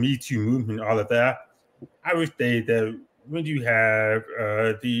bring up the Me Too movement, all of that, I would say that when you have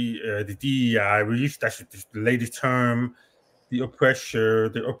the DEI, that's the latest term, the oppressor,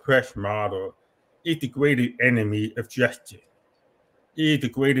 the oppressed model, is the greater enemy of justice. It is the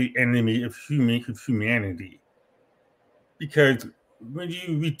greater enemy of humanity. Because when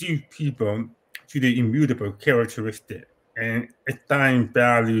you reduce people to the immutable characteristic and assign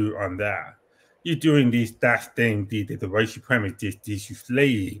value on that, you're doing that thing the white supremacists did to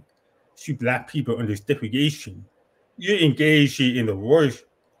slaves, to black people under segregation. You're engaging in the worst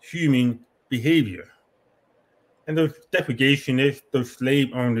human behavior. And those segregationists, those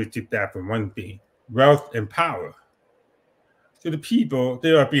slave owners did that for one thing, wealth and power. So the people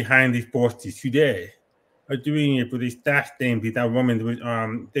that are behind these forces today are doing it for this that thing. That woman was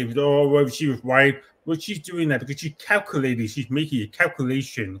they was, oh, well, she was white. Well, she's doing that because she's calculating, she's making a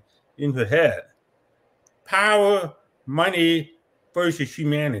calculation in her head. Power, money versus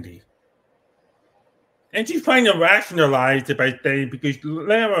humanity. And she's trying to rationalize it by saying because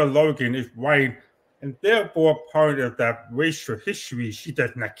Lara Logan is white and therefore part of that racial history, she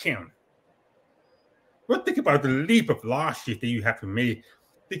does not count. Well, think about the leap of logic that you have to make.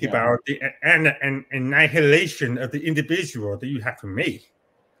 Think about the annihilation of the individual that you have to make.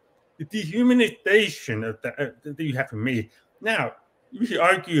 The dehumanization of that you have to make. Now, we should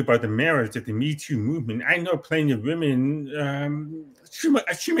argue about the merits of the Me Too movement. I know plenty of women,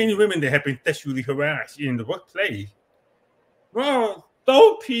 too many women that have been sexually harassed in the workplace. Well,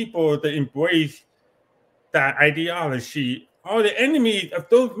 those people that embrace that ideology are the enemies of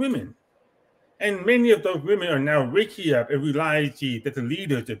those women. And many of those women are now waking up and realizing that the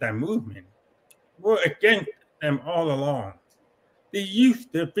leaders of that movement were against them all along. They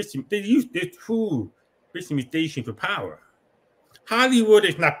used their true victimization for power. Hollywood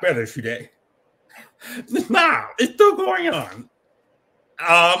is not better today. It's not. It's still going on.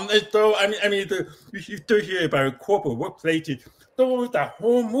 You still hear about corporate workplaces. There was that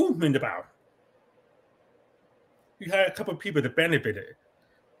whole movement about. You had a couple of people that benefited.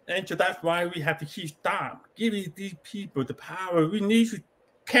 And so that's why we have to keep giving these people the power. We need to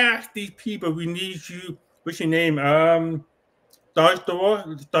cast these people. We need to, what's your name? Star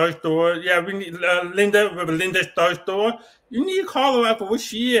Store. Yeah, we need Linda Star Store. You need to call her out for what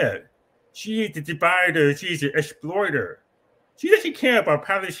she is. She is the divider. She's the exploiter. She doesn't care about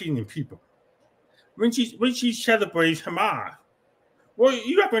Palestinian people. When she celebrates Hamas, well,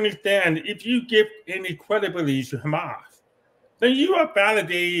 you have to understand, if you give any credibility to Hamas, then you are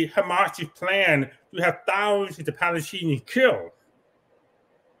validating Hamas's plan to have thousands of Palestinians killed.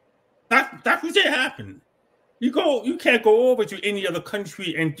 That's what happened. You can't go over to any other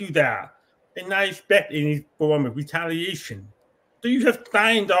country and do that and not expect any form of retaliation. So you have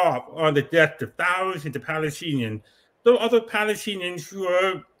signed off on the death of thousands of Palestinians. Those other Palestinians who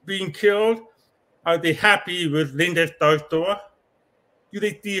are being killed, are they happy with Linda Star Store? Do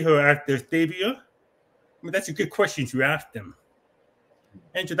they see her as their savior? I mean, that's a good question to ask them.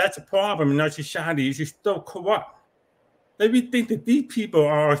 And so that's a problem in our society. It's just so corrupt. That we think that these people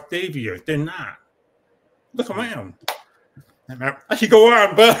are our saviors. They're not. Look around. I should go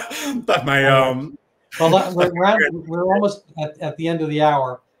on, but that's my Well, we're almost at the end of the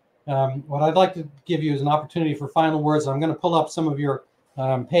hour. What I'd like to give you is an opportunity for final words. I'm going to pull up some of your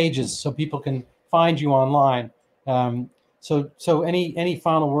pages so people can find you online. So any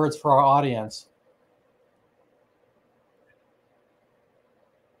final words for our audience?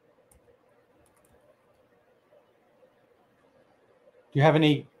 Do you have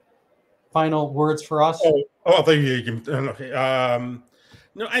any final words for us? Oh, thank you. Okay.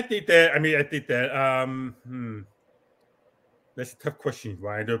 No, I think that. That's a tough question,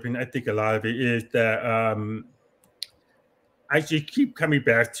 right? I think a lot of it is that I just keep coming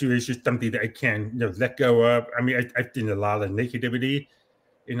back to. It's just something that I can't, let go of. I mean, I've seen a lot of negativity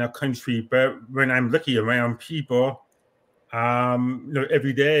in our country, but when I'm looking around people,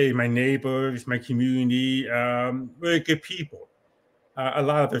 every day, my neighbors, my community, really good people. A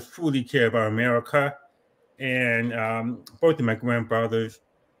lot of us truly care about America, and both of my grandfathers,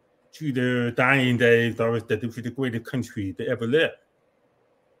 to their dying days, always that this was the greatest country they ever lived.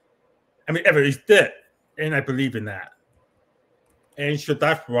 I mean, ever existed, and I believe in that. And so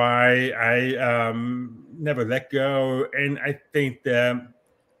that's why I never let go. And I think that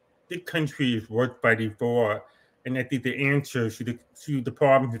this country is worth fighting for. And I think the answer to the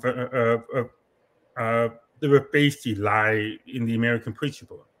problems that we're facing lie in the American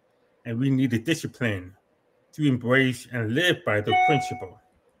principle. And we need the discipline to embrace and live by the principle.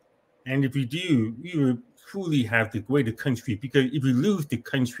 And if we do, we will truly have the greater country. Because if we lose the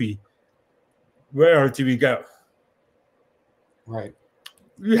country, where do we go? Right.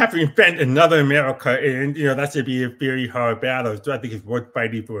 You have to invent another America, and that's going to be a very hard battle. So I think it's worth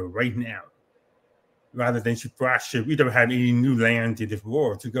fighting for right now, rather than to thrash it. We don't have any new land in this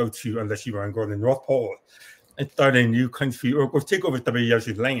world to go to unless you want to go to the North Pole and start a new country or go take over somebody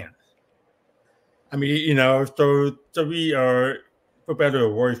else's land. I mean, so we are, for better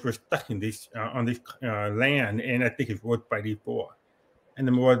or worse, we're stuck in this on this land, and I think it's worth fighting for. And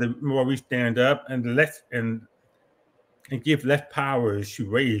the more we stand up, and and give less power to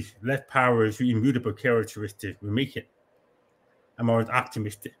race, less power to immutable characteristics, we make it. I'm always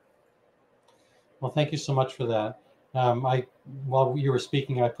optimistic. Well, thank you so much for that. While you were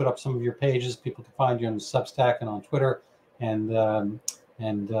speaking, I put up some of your pages. People can find you on Substack and on Twitter, and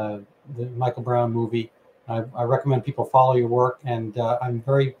the Michael Brown movie. I recommend people follow your work, and I'm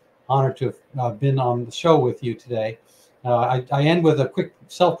very honored to have been on the show with you today. I end with a quick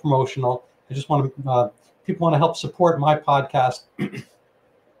self-promotional. I just want to, people want to help support my podcast.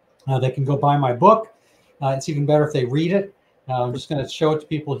 They can go buy my book. It's even better if they read it. I'm just going to show it to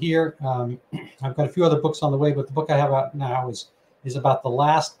people here. I've got a few other books on the way, but the book I have out now is about the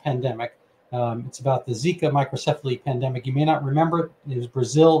last pandemic. It's about the Zika microcephaly pandemic. You may not remember it. It was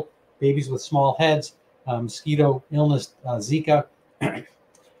Brazil, babies with small heads, mosquito illness, Zika,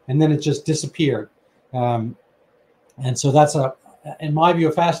 and then it just disappeared. And so that's, in my view,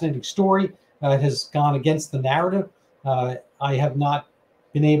 a fascinating story. It has gone against the narrative. I have not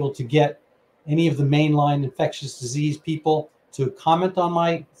been able to get any of the mainline infectious disease people to comment on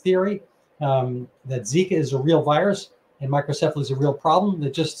my theory that Zika is a real virus and microcephaly is a real problem.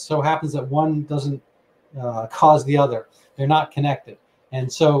 It just so happens that one doesn't cause the other. They're not connected.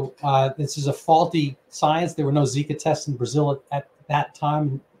 And so this is a faulty science. There were no Zika tests in Brazil at that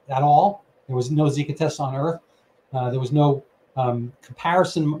time at all. There was no Zika tests on Earth. There was no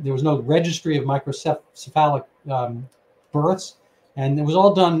comparison. There was no registry of microcephalic births. And it was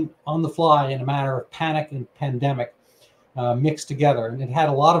all done on the fly in a matter of panic and pandemic mixed together. And it had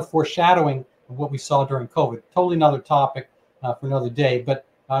a lot of foreshadowing of what we saw during COVID. Totally another topic for another day. But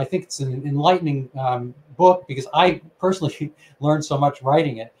I think it's an enlightening book because I personally learned so much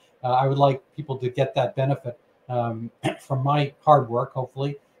writing it. I would like people to get that benefit from my hard work,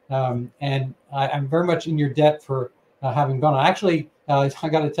 hopefully. And I'm very much in your debt for having done it. Actually, I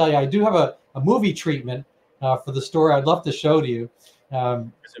got to tell you, I do have a movie treatment for the story I'd love to show to you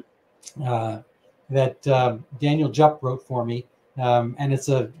that Daniel Jupp wrote for me. And it's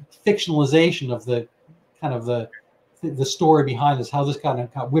a fictionalization of the kind of the story behind this, how this kind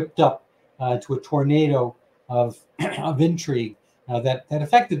of got whipped up to a tornado of intrigue that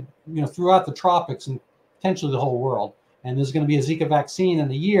affected, throughout the tropics and potentially the whole world. And there's going to be a Zika vaccine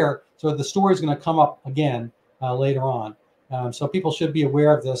in a year, so the story is going to come up again later on. So people should be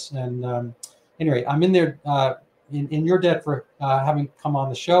aware of this. And anyway, I'm in there in your debt for having come on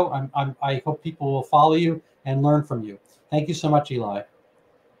the show. I hope people will follow you and learn from you. Thank you so much, Eli.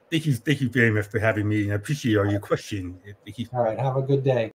 Thank you very much for having me, and I appreciate all your questions. All right, have a good day.